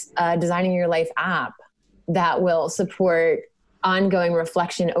built a Designing Your Life app that will support ongoing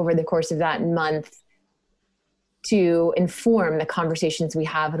reflection over the course of that month to inform the conversations we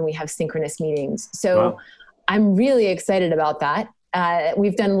have when we have synchronous meetings. So I'm really excited about that.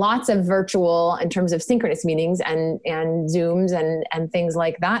 We've done lots of virtual in terms of synchronous meetings and Zooms and things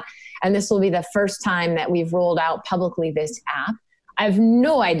like that. And this will be the first time that we've rolled out publicly this app. I have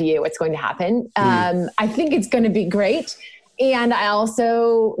no idea what's going to happen. I think it's going to be great. And I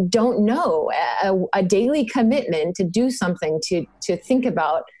also don't know, a daily commitment to do something, to think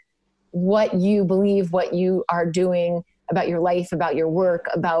about what you believe, what you are doing about your life, about your work,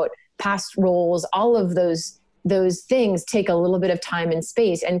 about past roles, all of those things take a little bit of time and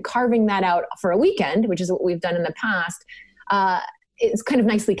space, and carving that out for a weekend, which is what we've done in the past, it's kind of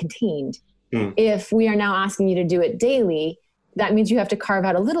nicely contained. If we are now asking you to do it daily, that means you have to carve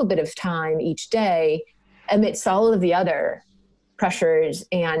out a little bit of time each day amidst all of the other pressures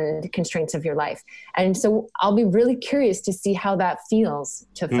and constraints of your life. And so I'll be really curious to see how that feels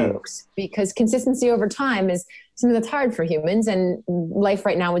to folks, because consistency over time is something that's hard for humans, and life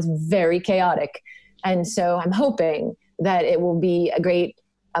right now is very chaotic. And so I'm hoping that it will be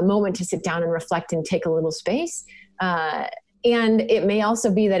a moment to sit down and reflect and take a little space. And it may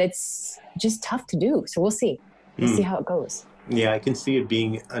also be that it's just tough to do. So we'll see. We'll see how it goes. Yeah, I can see it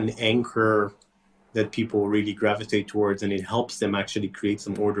being an anchor that people really gravitate towards, and it helps them actually create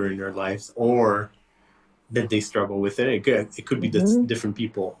some order in their lives, or that they struggle with it. It could be that different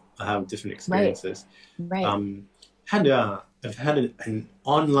people have different experiences. Right. I've had an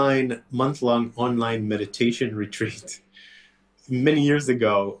month-long online meditation retreat many years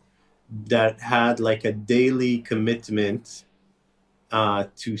ago that had like a daily commitment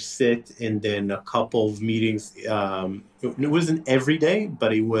to sit, and then a couple of meetings. It wasn't every day,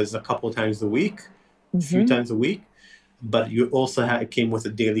 but it was a couple of times a week, a few times a week. But you also it came with a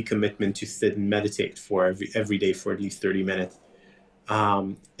daily commitment to sit and meditate for every day for at least 30 minutes.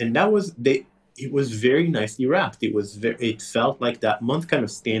 And that was it was very nicely wrapped. It felt like that month kind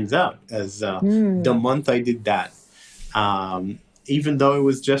of stands out as the month I did that. Even though it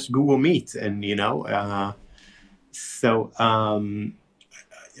was just Google Meet, and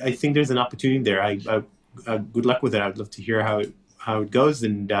I think there's an opportunity there. Good luck with it. I'd love to hear how it goes,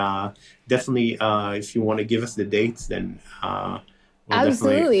 and definitely if you want to give us the dates, then we'll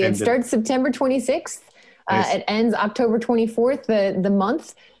absolutely. It starts September 26th. Nice. It ends October 24th, the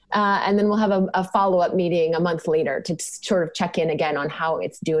month. And then we'll have a follow-up meeting a month later to sort of check in again on how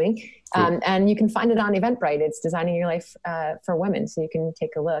it's doing. Cool. And you can find it on Eventbrite. It's Designing Your Life for Women. So you can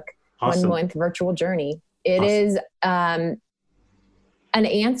take a look. Awesome. 1 month virtual journey. It is an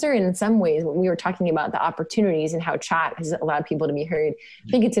answer in some ways. When we were talking about the opportunities and how chat has allowed people to be heard,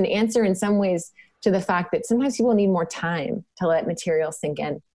 I think it's an answer in some ways to the fact that sometimes people need more time to let material sink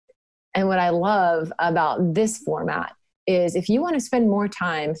in. And what I love about this format is if you want to spend more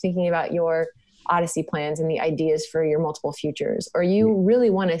time thinking about your Odyssey plans and the ideas for your multiple futures, or you really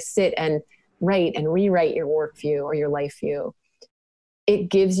want to sit and write and rewrite your work view or your life view, it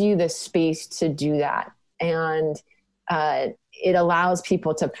gives you the space to do that. And it allows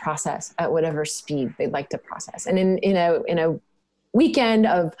people to process at whatever speed they'd like to process. And in a weekend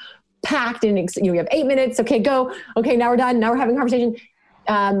of packed and you have 8 minutes, okay, go. Okay, now we're done. Now we're having a conversation.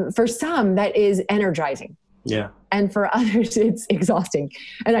 For some, that is energizing. Yeah. And for others, it's exhausting.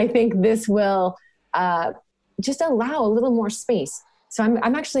 And I think this will just allow a little more space. So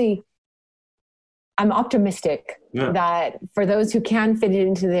I'm actually I'm optimistic that for those who can fit it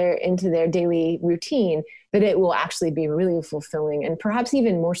into their daily routine, that it will actually be really fulfilling, and perhaps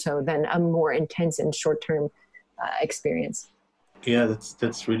even more so than a more intense and short-term experience. Yeah,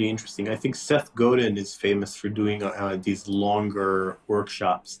 that's really interesting. I think Seth Godin is famous for doing these longer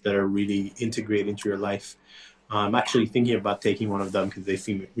workshops that are really integrated into your life. I'm actually thinking about taking one of them because they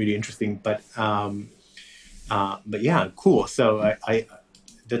seem really interesting. But yeah, cool. So I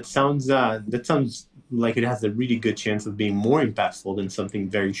that sounds like it has a really good chance of being more impactful than something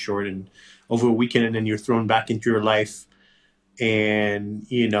very short and over a weekend, and then you're thrown back into your life and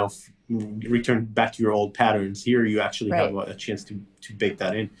return back to your old patterns. Here you actually have a chance to bake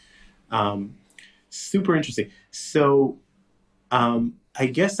that in. Super interesting. So I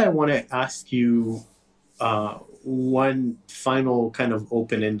guess I want to ask you one final kind of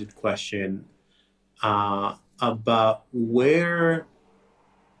open-ended question about where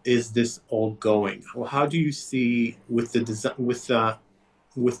is this all going? How do you see with the design,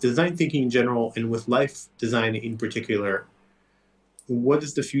 with design thinking in general and with life design in particular, what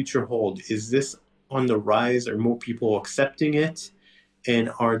does the future hold? Is this on the rise? Are more people accepting it?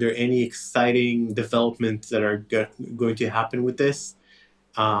 And are there any exciting developments that are going to happen with this?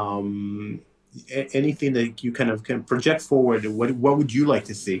 Anything that you kind of can project forward? What would you like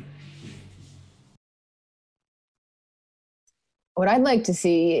to see? What I'd like to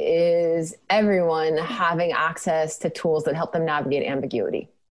see is everyone having access to tools that help them navigate ambiguity.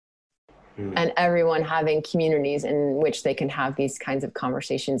 And everyone having communities in which they can have these kinds of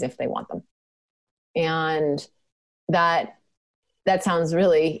conversations if they want them. And that sounds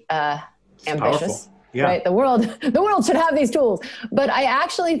really ambitious, right? The world should have these tools. But I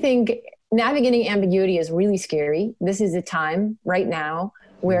actually think navigating ambiguity is really scary. This is a time right now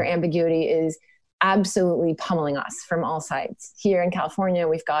where ambiguity is absolutely pummeling us from all sides. Here in California,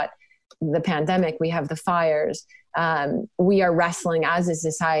 we've got the pandemic, we have the fires. We are wrestling as a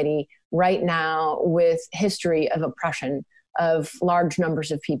society right now with history of oppression of large numbers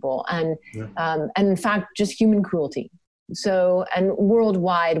of people and in fact, just human cruelty. So, and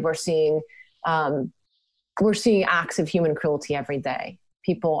worldwide, we're seeing acts of human cruelty every day.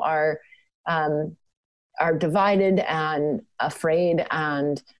 People are divided and afraid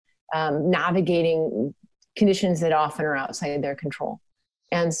and navigating conditions that often are outside their control.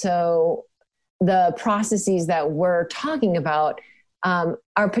 And so the processes that we're talking about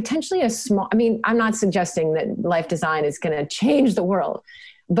are potentially I'm not suggesting that life design is going to change the world,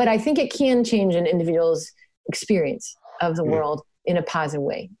 but I think it can change an individual's experience of the world in a positive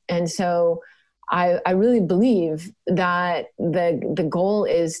way. And so I really believe that the goal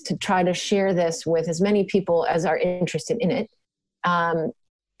is to try to share this with as many people as are interested in it,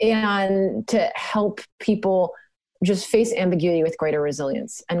 and to help people just face ambiguity with greater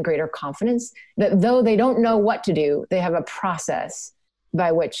resilience and greater confidence, that though they don't know what to do, they have a process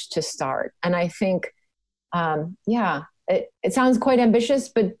by which to start. And I think, it sounds quite ambitious,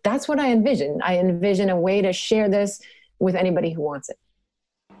 but that's what I envision. I envision a way to share this with anybody who wants it.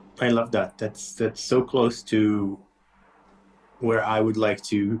 I love that. That's so close to where I would like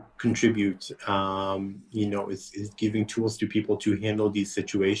to contribute, is giving tools to people to handle these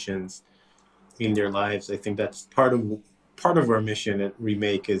situations in their lives. I think that's part of our mission at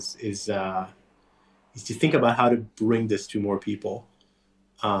Remake is to think about how to bring this to more people.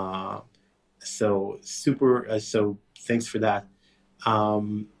 So thanks for that.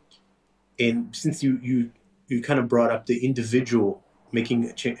 And since you kind of brought up the individual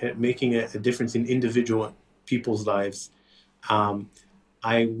making a difference in individual people's lives,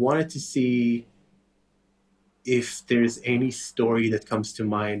 I wanted to see if there's any story that comes to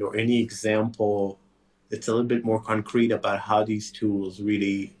mind or any example that's a little bit more concrete about how these tools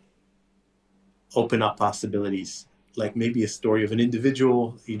really open up possibilities. Like maybe a story of an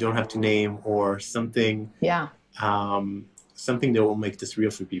individual you don't have to name, or something, something that will make this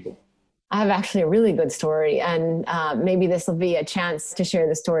real for people. I have actually a really good story, and maybe this will be a chance to share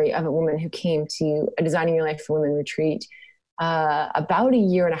the story of a woman who came to a Designing Your Life for Women retreat about a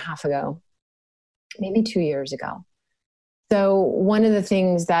year and a half ago, maybe 2 years ago. So one of the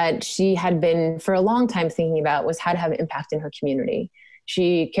things that she had been for a long time thinking about was how to have impact in her community.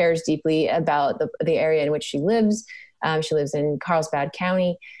 She cares deeply about the area in which she lives. She lives in Carlsbad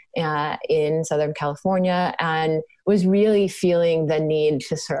County in Southern California, and was really feeling the need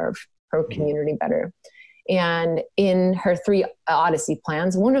to serve her community better. And in her 3 Odyssey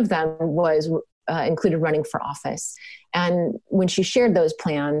plans, one of them was included running for office. And when she shared those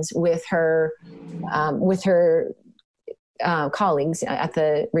plans with her colleagues at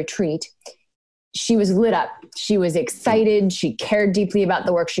the retreat, she was lit up. She was excited. She cared deeply about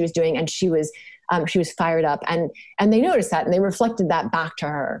the work she was doing, and she was She was fired up, and they noticed that, and they reflected that back to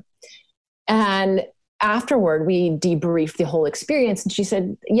her. And afterward, we debriefed the whole experience, and she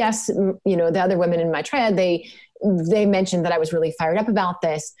said, yes, the other women in my triad, they mentioned that I was really fired up about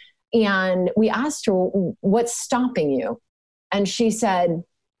this. And we asked her, what's stopping you? And she said,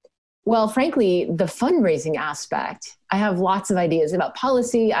 well, frankly, the fundraising aspect. I have lots of ideas about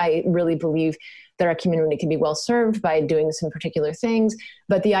policy. I really believe that our community can be well served by doing some particular things.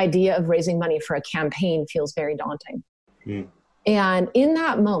 But the idea of raising money for a campaign feels very daunting. Mm. And in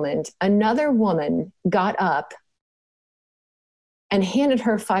that moment, another woman got up and handed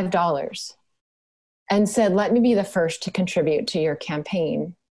her $5 and said, let me be the first to contribute to your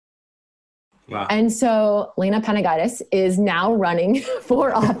campaign. Wow. And so Lena Panagaitis is now running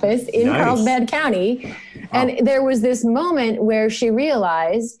for office in Carlsbad County. Wow. And there was this moment where she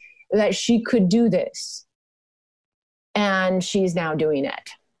realized that she could do this. And she's now doing it.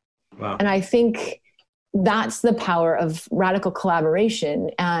 Wow. And I think that's the power of radical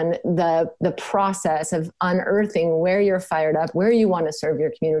collaboration and the process of unearthing where you're fired up, where you want to serve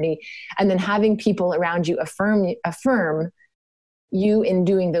your community, and then having people around you affirm you in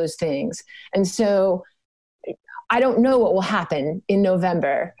doing those things. And so I don't know what will happen in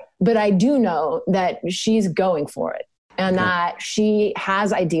November, but I do know that she's going for it, and that she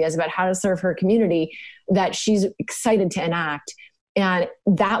has ideas about how to serve her community that she's excited to enact. And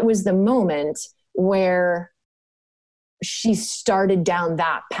that was the moment where she started down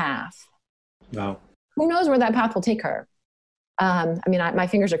that path. Wow. Who knows where that path will take her? My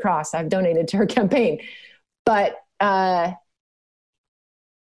fingers are crossed. I've donated to her campaign. But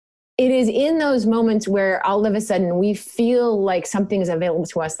it is in those moments where all of a sudden we feel like something is available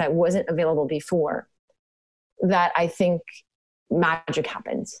to us that wasn't available before that I think magic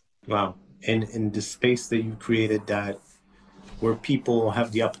happens. Wow. And in the space that you created, that where people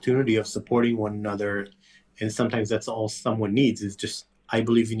have the opportunity of supporting one another. And sometimes that's all someone needs is just, I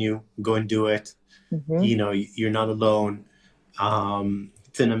believe in you, go and do it. Mm-hmm. You're not alone.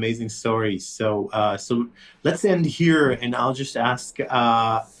 It's an amazing story. So let's end here, and I'll just ask,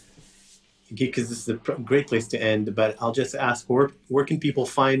 because this is a great place to end, but I'll just ask, where can people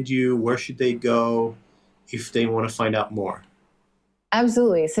find you? Where should they go if they want to find out more?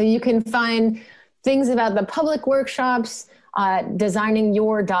 Absolutely. So you can find things about the public workshops,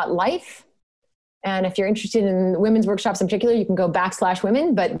 designingyour.life. And if you're interested in women's workshops in particular, you can go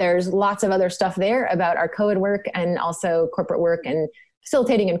 /women, but there's lots of other stuff there about our co-ed work and also corporate work and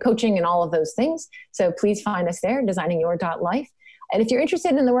facilitating and coaching and all of those things. So please find us there, designingyour.life. And if you're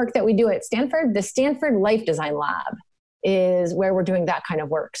interested in the work that we do at Stanford, the Stanford Life Design Lab is where we're doing that kind of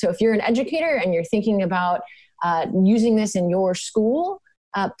work. So if you're an educator and you're thinking about using this in your school,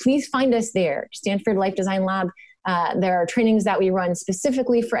 please find us there, Stanford Life Design Lab. There are trainings that we run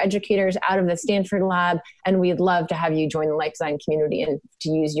specifically for educators out of the Stanford Lab, and we'd love to have you join the life design community and to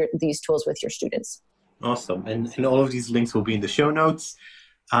use these tools with your students. Awesome. And all of these links will be in the show notes.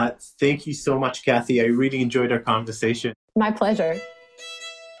 Thank you so much, Kathy. I really enjoyed our conversation. My pleasure.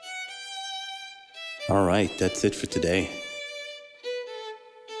 All right, that's it for today.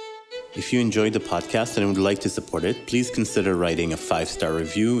 If you enjoyed the podcast and would like to support it, please consider writing a 5-star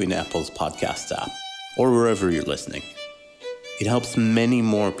review in Apple's podcast app, or wherever you're listening. It helps many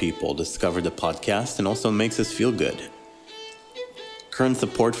more people discover the podcast and also makes us feel good. Current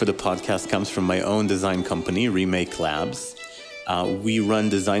support for the podcast comes from my own design company, Remake Labs. We run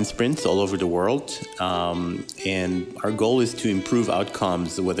design sprints all over the world, and our goal is to improve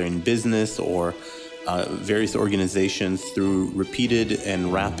outcomes, whether in business or various organizations, through repeated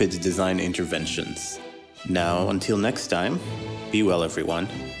and rapid design interventions. Now, until next time, be well, everyone.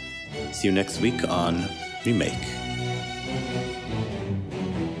 See you next week on Remake.